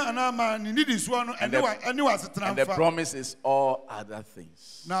the promise is all other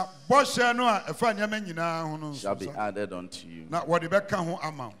things shall be added unto you.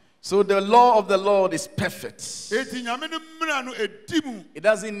 So the law of the Lord is perfect. It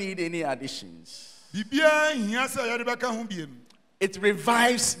doesn't need any additions. It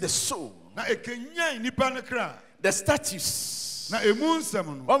revives the soul. The statutes.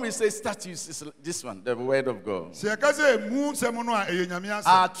 When we say statutes, is this one, the word of God.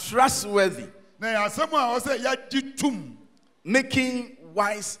 Are trustworthy, making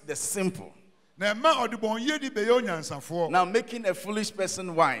wise the simple. Now making a foolish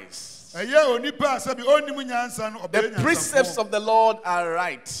person wise. The precepts of the Lord are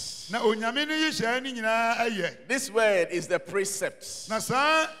right. This word is the precept.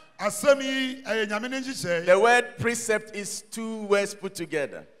 The word precept is two words put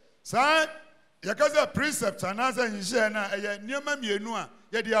together. Pre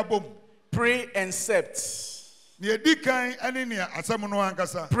and sept.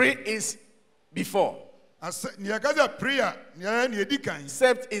 Pre is before. Sept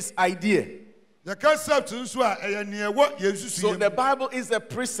is idea. So the Bible is a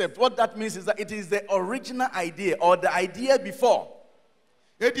precept. What that means is that it is the original idea or the idea before.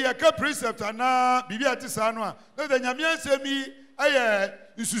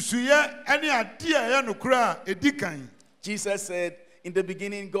 Jesus said, in the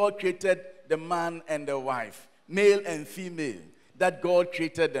beginning God created the man and the wife, male and female, that God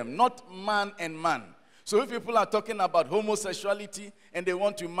created them, not man and man. So if people are talking about homosexuality and they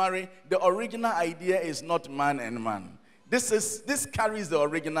want to marry, the original idea is not man and man. This carries the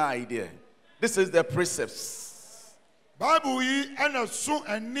original idea. This is the precepts. Bible yi ana so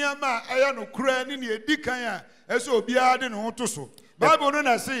eniama aya no kura ni edikan a eso bia de no to so. Bible no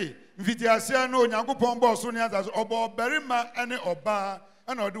na say mfitiase no Onyankopon bo so ni azaso obo berima ene oba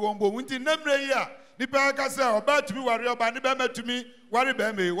ana ode won bo nti namre yi a nipa ka say oba tumi ware oba ne be matumi ware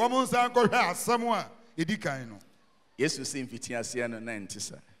be me wo mo nsan ko hwe asem a edikan no. Yesu say mfitiase no na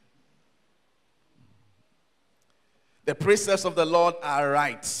ntisa. The precepts of the Lord are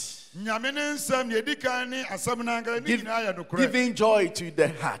right, giving joy to the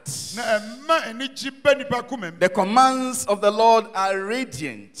heart. The commands of the Lord are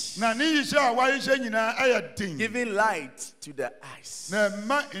radiant, giving light to the eyes.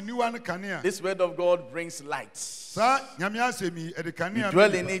 This word of God brings light. You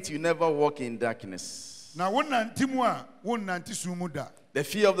dwell in it, you never walk in darkness. The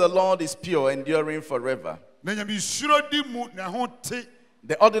fear of the Lord is pure, enduring forever.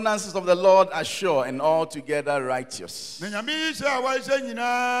 The ordinances of the Lord are sure and altogether righteous.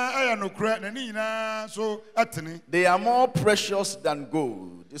 They are more precious than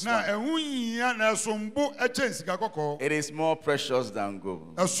gold. This one. It is more precious than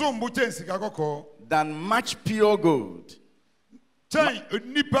gold. Than much pure gold.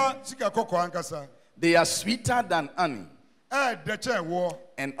 They are sweeter than honey,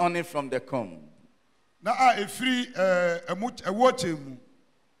 and honey from the comb.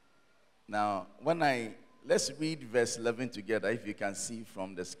 Now, let's read verse 11 together, if you can see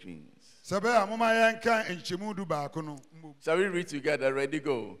from the screens. Shall we read together? Ready,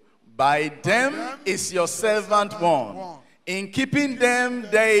 go. By them is your servant warned. In keeping them,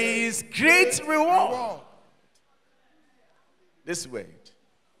 there is great reward. This word.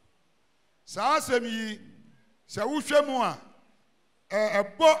 By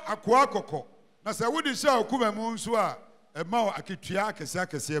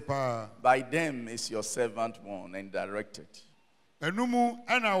them is your servant warned and directed.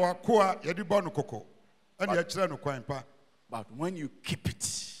 But when you keep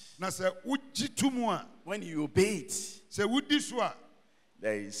it, when you obey it,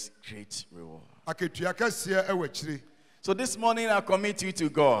 there is great reward. So this morning I commit you to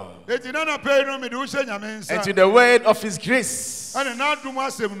God and to the word of His grace,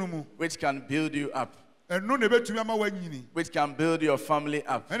 which can build you up, which can build your family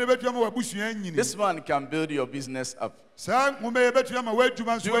up. This one can build your business up. Do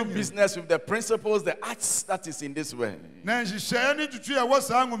business with the principles, the acts that is in this way.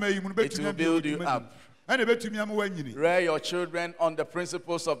 It will build you up. Rear your children on the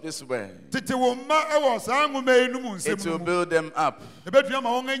principles of this way. It will build them up.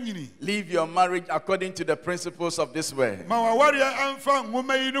 Live your marriage according to the principles of this way.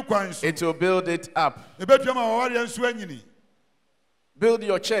 It will build it up. Build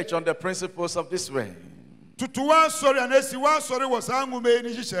your church on the principles of this way. It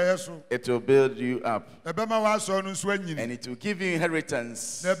will build you up. And it will give you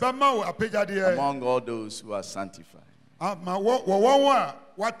inheritance among all those who are sanctified. God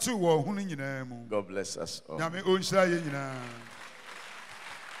bless us all.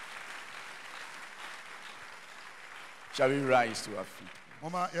 Shall we rise to our feet?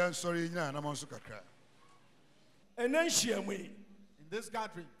 And then in this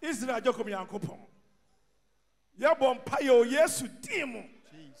gathering, Israel Jacob Yankopon. Yabon payo Yesu dimu.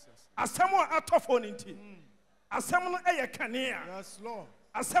 Asamo atofo ninti. Asamo eye kanea. Yes, Lord.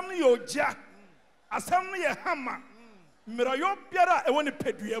 Asamo yoja. Asamo ye hama. Mirayo biara ewoni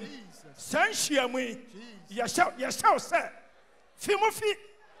peduyam. Sanshia mu. Yashaw se. Fimofi.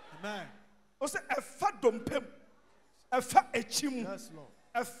 Amen. Ose efa dompem. Efa echim. Yes, Lord.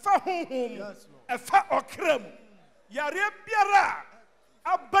 Efa honhom. Yes, Lord. Efa okram. Yare biara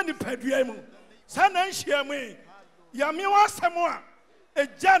abani peduyam. Sananshia mu. Yamiwa Samoa, a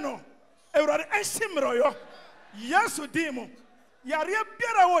jano, a rare ensimroyo, Yasu demo, Yaria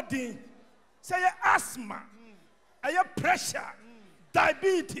Biara Odin, say asthma, a pressure,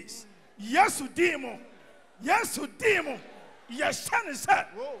 diabetes, Yasu demo, Yashan said,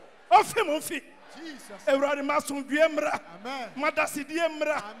 of him of it. A rare masum diemra, Madasi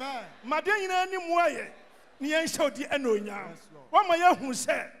diemra, Madina any moye, Nian showed the enoya. One my who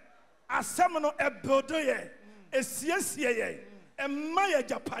said, a samano a bodoye. Esiesie emaya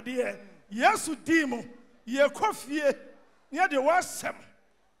japade Yesu dimo ye kofie ne de wasem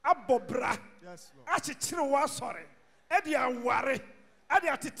abobra achichire wasore e de aware e de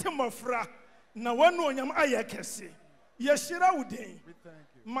atetemofra na wanu onyam ayekese ye hira wuden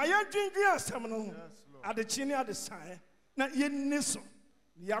maya dwindwen asem no adechi ne adesan na ye niso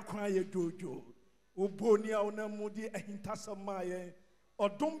yakwa ye dojo oboni a onamudi ahintasama ye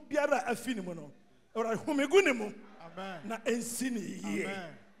odom biara afinimu no. Amen. Na ensini ye.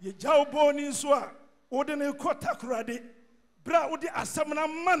 Ye jawbo ni soa. Ode ne kota kurade. Bra ode asamna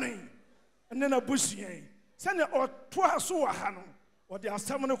mane. Ne na busuyen. Sene oto aso wa ha no. Ode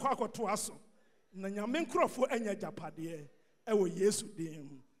asamne kwa akoto aso. Na nyame nkrofo anya japade e wo Yesu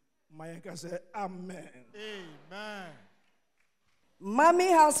dim. Mayenka say amen. Amen. Mommy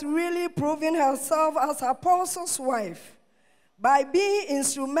has really proven herself as Apostle's wife by being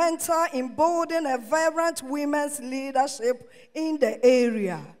instrumental in building a vibrant women's leadership in the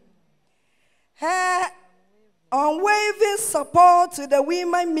area. Her unwavering support to the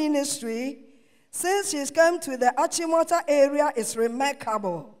women ministry since she's come to the Achimota area is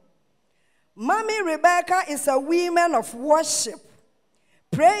remarkable. Mommy Rebecca is a woman of worship,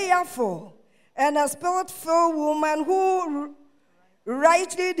 prayerful, and a spirit-filled woman who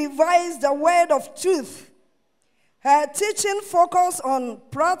rightly divides the word of truth. Her teaching focused on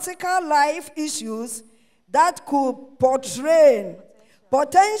practical life issues that could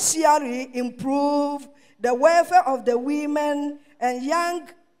potentially improve the welfare of the women and young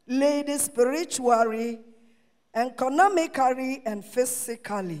ladies spiritually, economically, and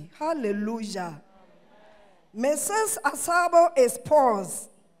physically. Hallelujah. Mrs. Assabil is poised,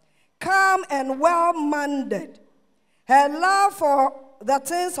 calm and well-minded. Her love for the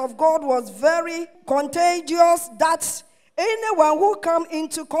things of God was very contagious that anyone who come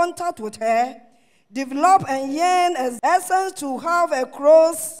into contact with her develop and yearn as essence to have a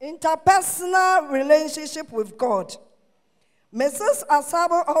close interpersonal relationship with God. Mrs.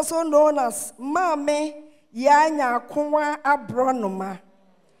 Assabil, also known as Mame Yanya Kuma Abronoma,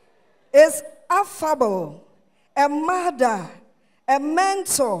 is affable, a mother, a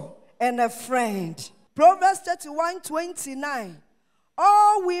mentor, and a friend. Proverbs 31:29.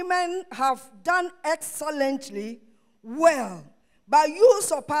 All women have done excellently well, but you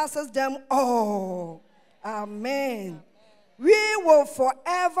surpasses them all. Amen. We will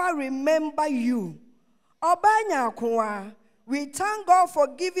forever remember you. Obanyakwa, we thank God for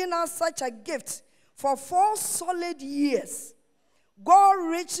giving us such a gift for 4 solid years. God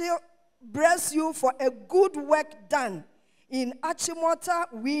richly bless you for a good work done in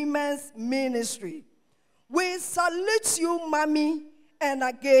Achimota Women's Ministry. We salute you, Mommy, and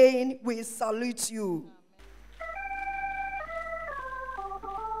again we salute you.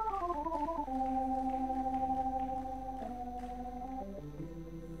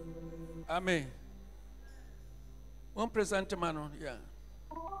 Amen. One present man, yeah.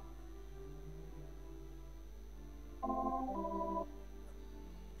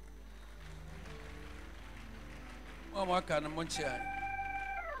 Mama kana monchia.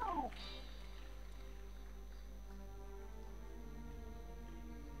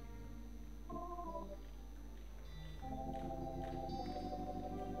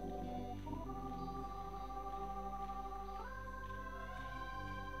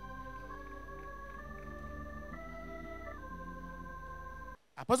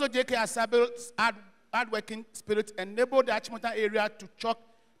 Apostle J.K. Assabil's hard-working spirit enabled the Achimota area to chalk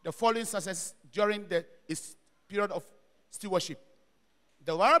the following success during its period of stewardship.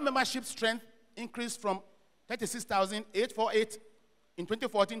 The world membership strength increased from 36,848 in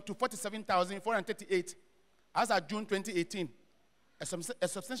 2014 to 47,438 as of June 2018, a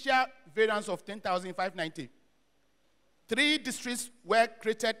substantial variance of 10,590. 3 districts were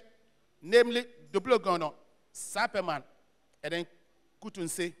created, namely Dublogono, Sapeman, and then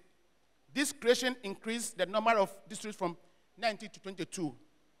Kutunse. This creation increased the number of districts from 90 to 22.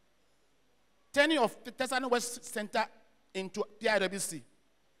 Turning of the Tesano West Center into PIWC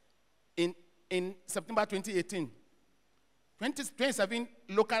in September 2018. 27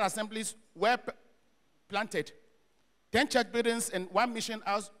 local assemblies were planted. 10 church buildings and 1 mission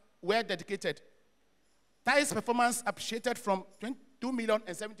house were dedicated. Tithes performance appreciated from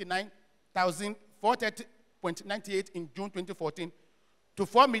 2,079,430.98 in June 2014 to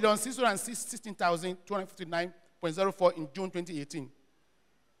 4,616,259.04 in June 2018.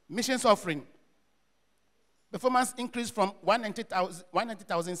 Missions offering. Performance increased from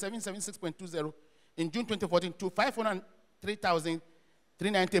 190,776.20 in June 2014 to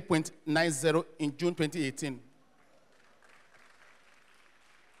 503,390.90 in June 2018.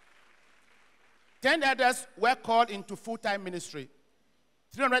 10 elders were called into full-time ministry.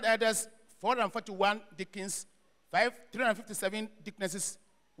 300 elders, 441 deacons, 357 deaconesses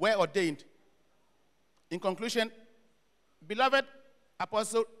were ordained. In conclusion, beloved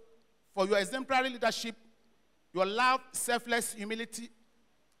apostle, for your exemplary leadership, your love, selfless humility,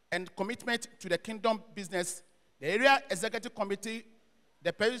 and commitment to the kingdom business, the area executive committee,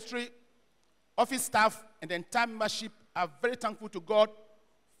 the presbytery, office staff, and the entire membership are very thankful to God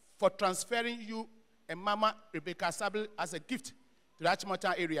for transferring you and Mama Rebecca Assabil as a gift to the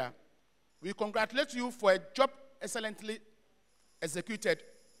Achimota area. We congratulate you for a job excellently executed.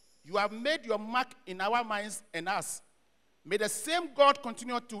 You have made your mark in our minds and us. May the same God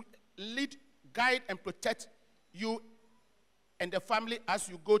continue to lead, guide, and protect you and the family as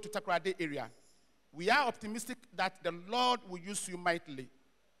you go to Takoradi area. We are optimistic that the Lord will use you mightily.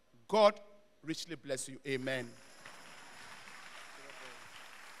 God richly bless you. Amen.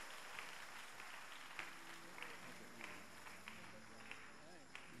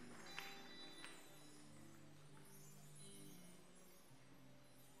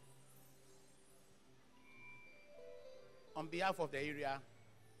 On behalf of the area,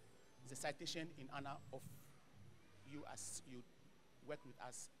 it's a citation in honor of you as you work with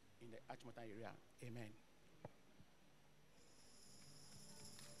us in the Achimota area. Amen.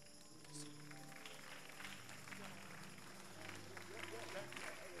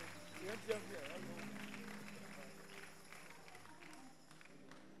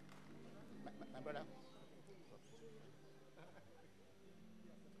 My brother.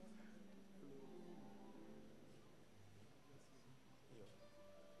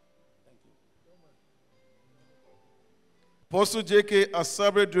 Thank you. Apostle J.K.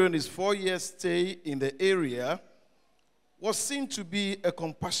 Assabil, during his 4-year stay in the area, was seen to be a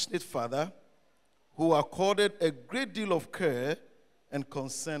compassionate father who accorded a great deal of care and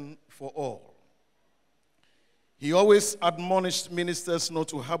concern for all. He always admonished ministers not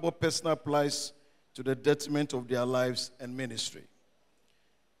to harbor personal plights to the detriment of their lives and ministry.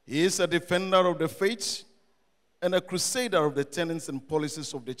 He is a defender of the faith and a crusader of the tenets and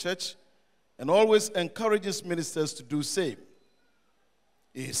policies of the church, and always encourages ministers to do same.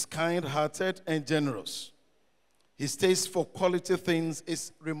 He is kind-hearted and generous. His taste for quality things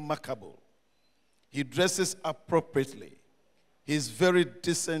is remarkable. He dresses appropriately. He is very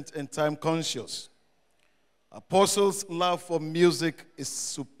decent and time-conscious. Apostle's love for music is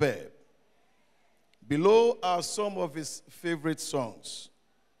superb. Below are some of his favorite songs.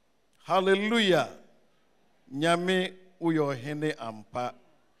 Hallelujah. Nyame uyo hene ampa.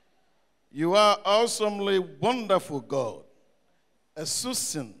 You are awesomely wonderful, God.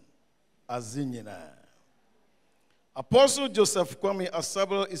 Esusin azinyina. Apostle Joseph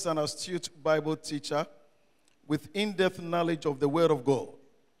Assabil is an astute Bible teacher with in-depth knowledge of the Word of God.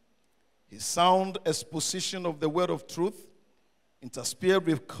 His sound exposition of the Word of truth, interspersed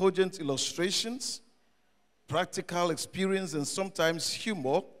with cogent illustrations, practical experience, and sometimes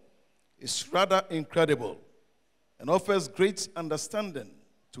humor, is rather incredible and offers great understanding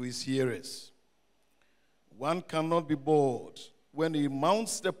to his hearers. One cannot be bored when he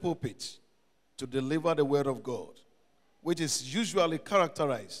mounts the pulpit to deliver the Word of God, which is usually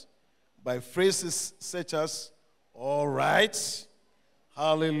characterized by phrases such as, all right,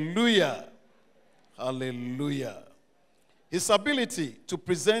 hallelujah, hallelujah. His ability to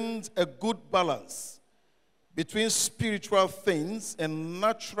present a good balance between spiritual things and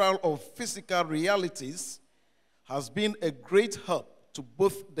natural or physical realities has been a great help to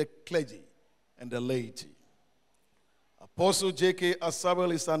both the clergy and the laity. Apostle J.K.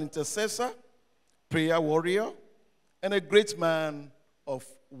 Assabil is an intercessor, prayer warrior, and a great man of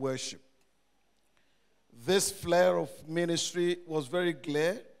worship. This flare of ministry was very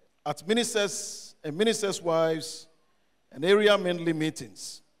clear at ministers and ministers' wives and area mainly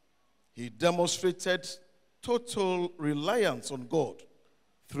meetings. He demonstrated total reliance on God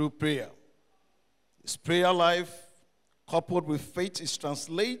through prayer. His prayer life, coupled with faith, is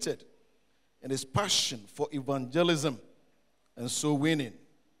translated in his passion for evangelism and soul winning.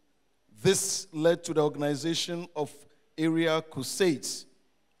 This led to the organization of area crusades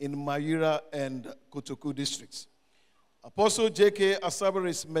in Mayura and Kotoku districts. Apostle J.K. Assabil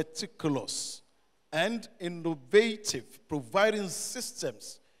is meticulous and innovative, providing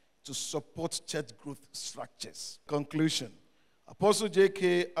systems to support church growth structures. Conclusion. Apostle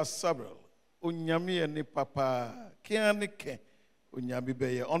J.K. Assabil, unyami eni papa, kianike unyami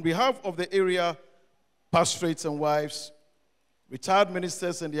beye. On behalf of the area pastorates and wives, retired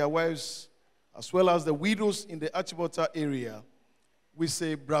ministers and their wives, as well as the widows in the Achimota area, we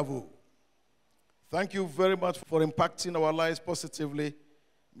say bravo. Thank you very much for impacting our lives positively.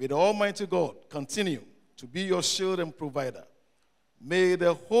 May the Almighty God continue to be your shield and provider. May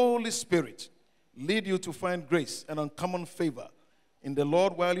the Holy Spirit lead you to find grace and uncommon favor in the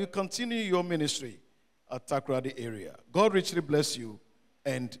Lord while you continue your ministry at Takoradi area. God richly bless you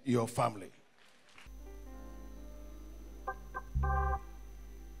and your family.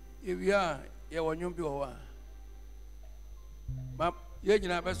 If you are, you want you to be over. Ye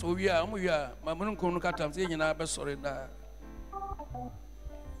nyina be so wi a mo wi a ma mun kun katam se nyina be sore da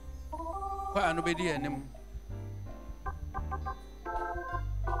kwa anu be di enim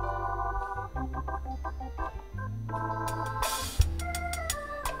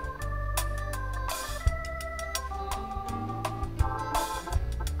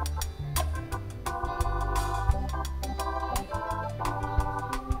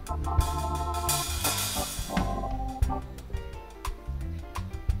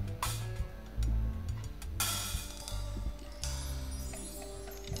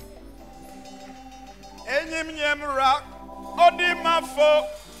Enyim rock, Odimafo,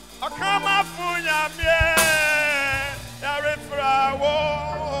 Akamafunya me, Yarifrawo,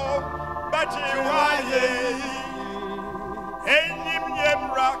 Bachiwaye. Enyim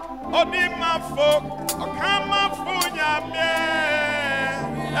rock, Odimafo, Akamafunya me,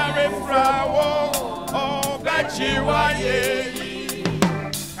 Yarifrawo, Bachiwaye.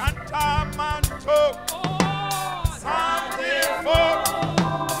 Cantamanto, Santifo.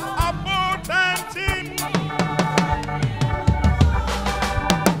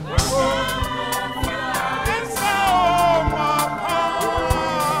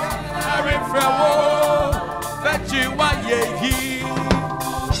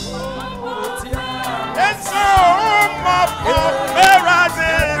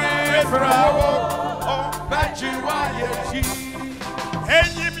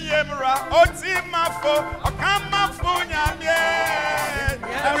 Yemra, Otimafo, Okamafunyamye,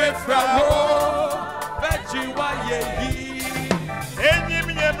 Erefrawo, Bechiwaye, Enyim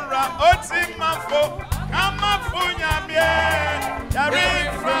Yemra, Otimafo, Kamafunyamye,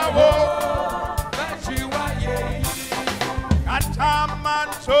 Erefrawo, Bechiwaye,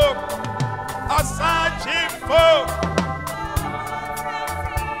 Katamanto, Asachifo.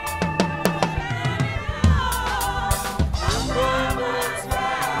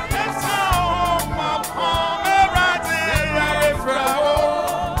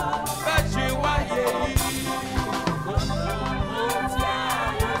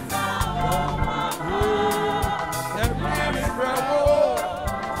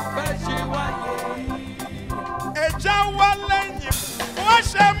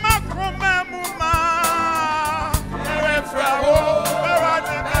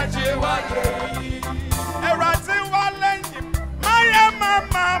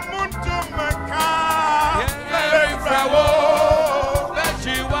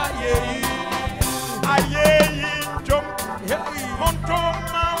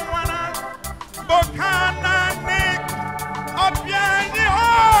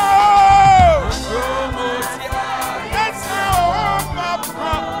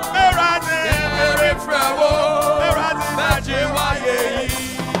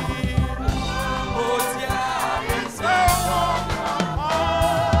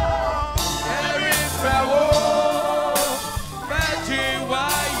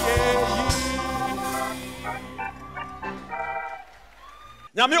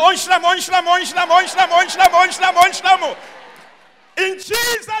 In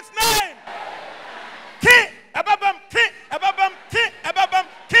Jesus' name. Ki ababam, ki ababam, ki ababam,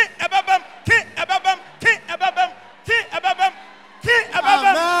 ki ababam, ki ababam, ki ababam, ki ababam, ki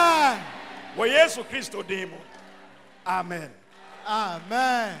ababam. Amen. Wo Yesu Kristo demo. Amen.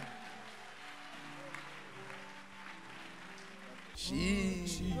 Amen.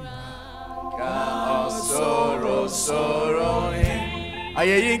 Sorrow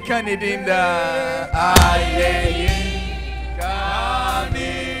Aye kanidinda aye kanidinda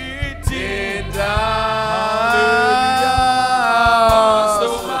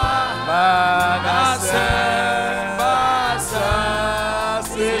manase basa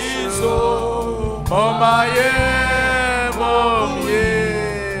siso momaye momye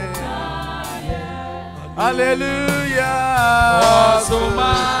hallelujah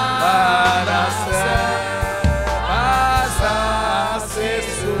soma manase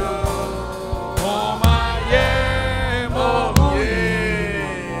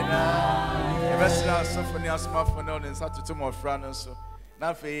Osmafo and Satutum of Franco.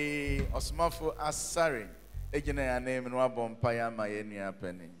 Nafe Osmafo Asari. Egina name and Wabon Paya Mayenia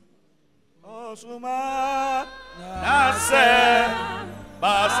Penny. Osuma Nase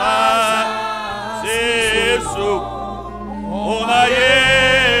Basa Sesu Onaye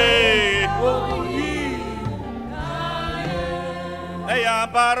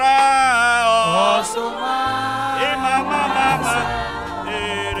Eyabara Osuma Imama Mama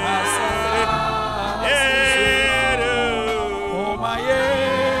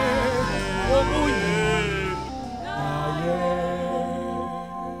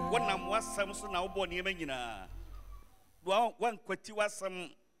Samson now born Yemena. One queti was some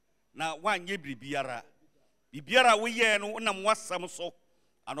now one yebri biara. Bibiara we ye no nam was some so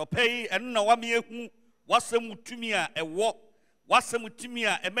and pay and no one who was some mutumia a walk was some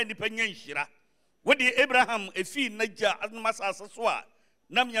mutumia a many penyan shira. What the Abraham a fee naja as massa swa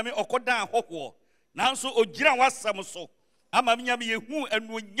nam yami okodan hoko now so ojira was some so amamiami who and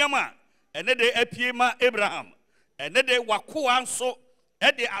yama and then they appear ma Abraham and then they wakuan so.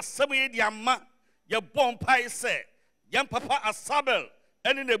 Ede asemi di ama ye bompai se yam papa Assabil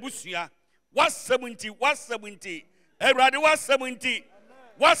ene nebusia was 70 Erade was 70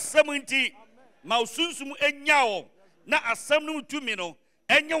 mausunsum enyao na asem no tumi no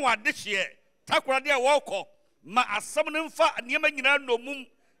enye wade hye takorade a woko ma asem no mfa niema nyina nomum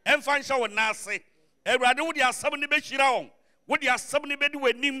emfa nhya wonase Erade wo di asem no be hira won wo di asem no be di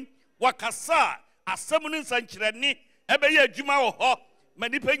wanim wakasa asem no nsankyerani ebe ye adwuma wo ho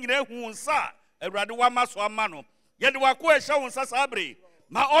manipa nyina hu nsa Erade wa maso ama no ye de wako ehya wo nsa sabre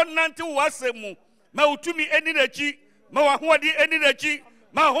ma onnante wo asemu ma utumi eni nachi ma wahode eni nachi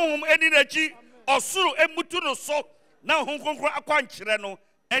ma honhom eni nachi osuru emutu no so na honkonkro akwankyere no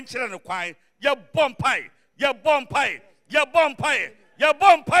enkyere no kwan ye bompai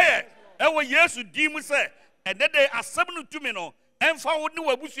ewo Yesu dimu se enede asem no tumi no emfa wo ne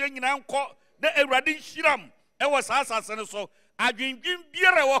wabusu nyina nko na Erade hyiram ewo saasase no so adwindwin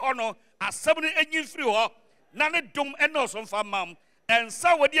biere wo ho no asem no enyimfiri ho na ne dom eno so mfa mam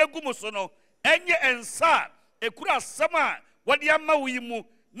ensa wodi agumu so no enye ensa ekura asama wodi ama wo yimu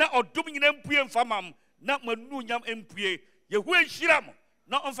na odum nyina mpue mfamam na manu nyam mpue yehu enhira mo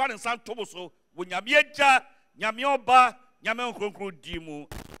na onfa ne nsa tobo so wo nyame agya nyame oba nyame nkronkro di mu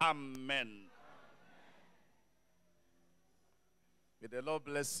amen. May the Lord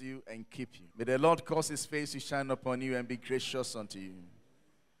bless you and keep you. May the Lord cause his face to shine upon you and be gracious unto you.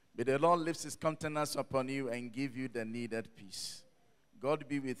 May the Lord lift his countenance upon you and give you the needed peace. God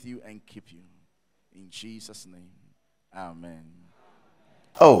be with you and keep you. In Jesus' name, amen.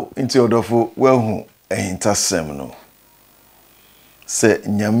 Oh, into odofo well ehintasem no. Se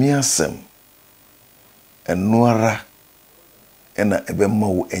nyame asem enuara ena ebema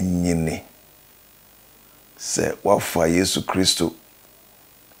wo enyine. Se wafa Yesu Kristo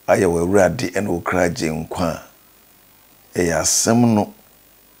aya wawurade ena okraje nkwa eya asem no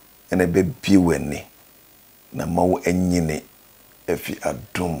ena bebie wani na mawo enyine efi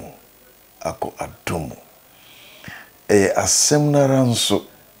adomu ako adomu eye asem nara nso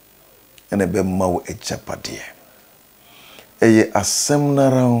ena bema wo ejapade eye asem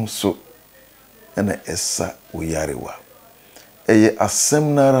nara nso ena esa uyarewa eye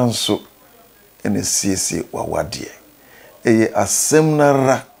asem nara nso ena siesi wawade eye asem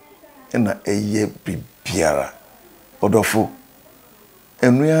nara ena eye bibiara odofo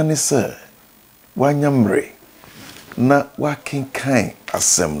enuya ni se wanyamre na wakinkan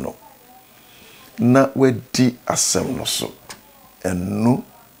asem no na wedi asem no so enu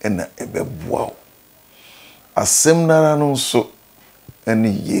ena ebeboa asem nara no so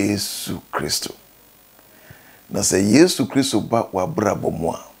eni Yesu Kristo na se Yesu Kristo ba wabrabo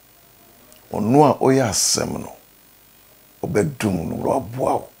mo a ono a oya asem no obedum no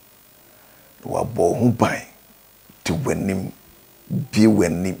waboa wabo hu ban ti wanim bi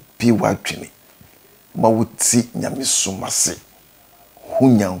wani bi watwene ma wuti nyame somase hu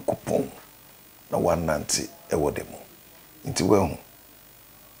nyankopon na wanante ewodemo nti wehu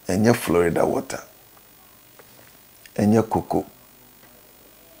enye Florida water enye koko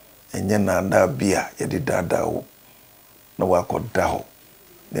enye nanda bia yedi dada wo na wakoda ho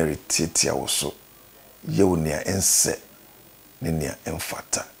na retitia wo so yewunia ense ne nia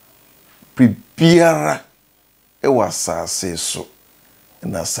emfata bibiara ewa sase so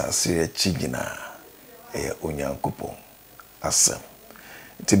na sase ya chigina onyankopon asem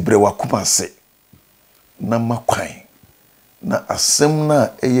nti bre wakumase na makwan na asem na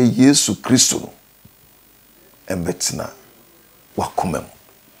eye Yesu Kristo no embetina wakumem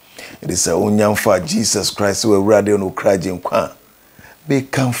it is a onyamfa Jesus Christ we wurade no kraje nkwa be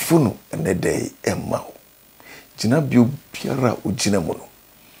kanfu no ene dey emma gina bio biara ogina mu no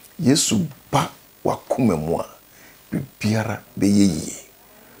Yesu ba wakumem a biara be yeye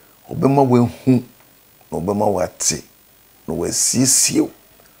obema wehu no obema wate no wasiesie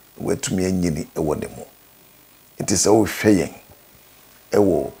watumi anyini ewodemo it is all hweyen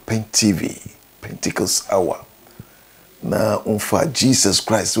ewo Pentecost hour na unfa Jesus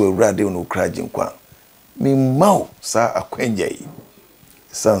Christ we rade no kraje nkwa mi mau sa akwanya yi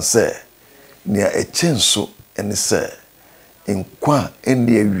sanse nia echenso ene se nkwa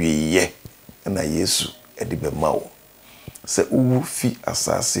ene awiye na Yesu edibe mawo se uwu fi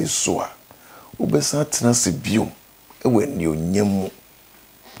asase so a ubesa tena se biom ewe ni onyam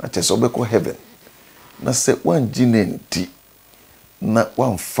ache so obeko heaven na se wanjine nti na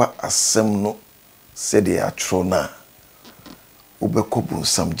wanfa asem no se de atro na ubeko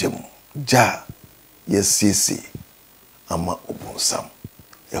bunsam jem ja yesisi ama obunsam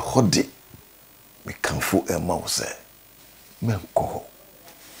ehode mekamfo ema se menko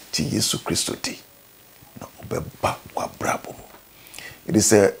ti Yesu Kristo ti na obeba kwa brabo it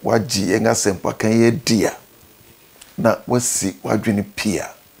is a waji enga sempa kan ye dia na wasi wadwene pia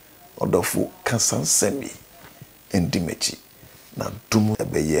odofo kasansemi endimechi na dumu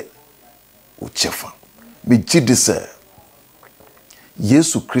ebeye uchefa megidi se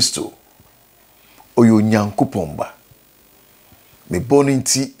Yesu Kristo oyo nyankopon ba me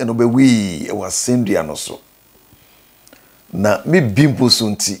boninti enobewi ewasendua no so na me bimpo so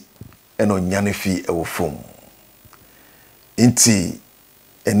nti eno nyane fi ewofom inti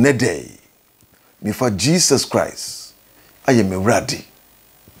enedey me for Jesus Christ aye me radi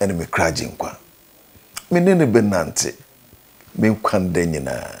ene me kraje nkwa me nene benante me nkwande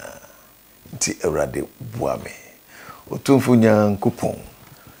nyina nti erade buame otumfu nyankopon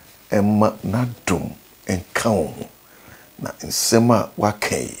emma nadum enkawo na nsema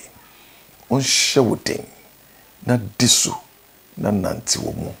wakai onhyewuden na disu na nanti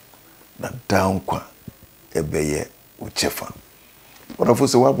wo mu na dankwa ebeye uchefa wonafo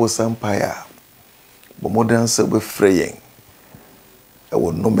se wabo sampaya bo modern se be freyen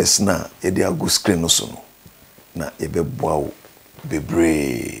ewo numbers na yede agu screen no so no na yebeboa wo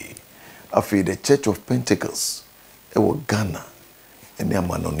bebre afi the Church of Pentecost ewo Ghana ene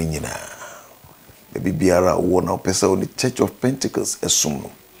amano ni nyina bebi biara wo na opesa wo ni Church of Pentecost esum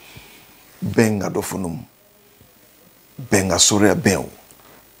no ben adofunum ben asore ben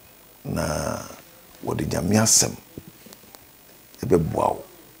na wo de nyame asem ebeboa wo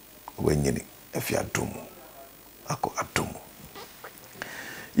wenyini afi adomu ako adomu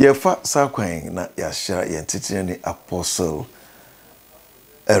yefa sakwan na yashara yentitine ni Apostle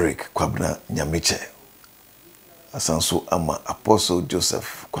Eric Nyamekye asanso ama Apostle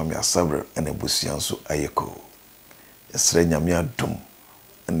Joseph Assabil ene busianso ayeko yesre nyame adom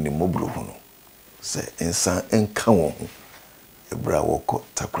ene mobro hunu se ensan enka won ebra woko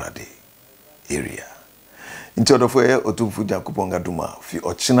Takoradi area nti odofo ye otumfu Jakobon gaduma fi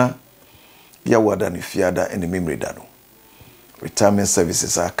ochina ya wada ni fiada ene memre dano retirement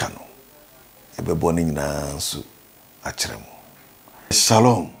services akano ebebo ni nyina nso akyeremo.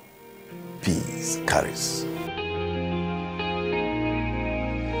 Shalom, peace carries.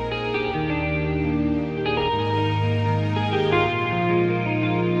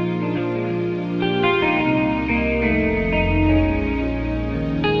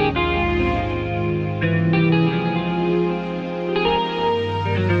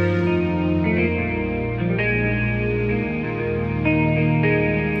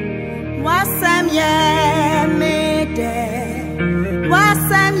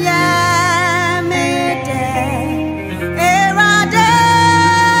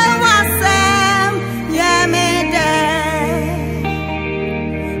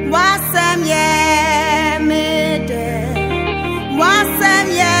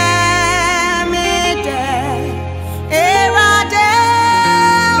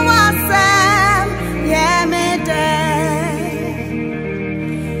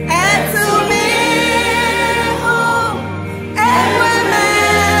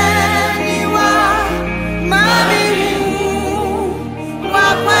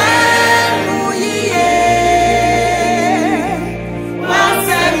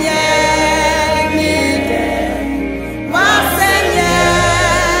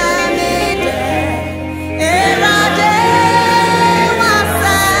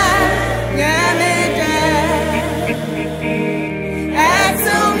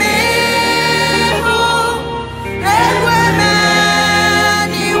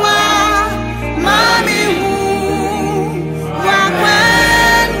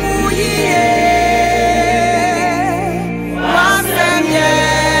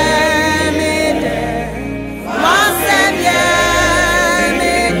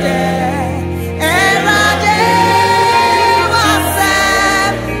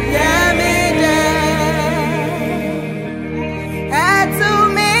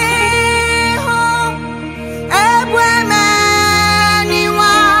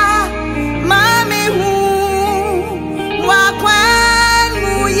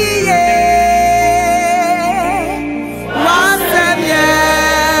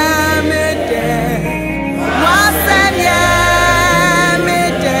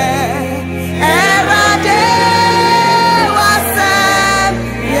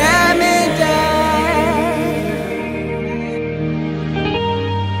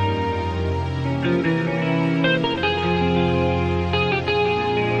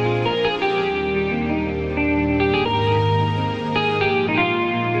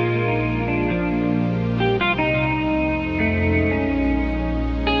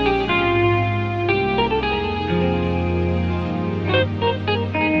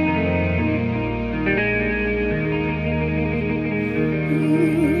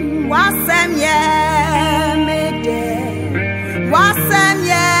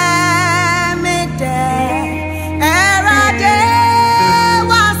 Wasem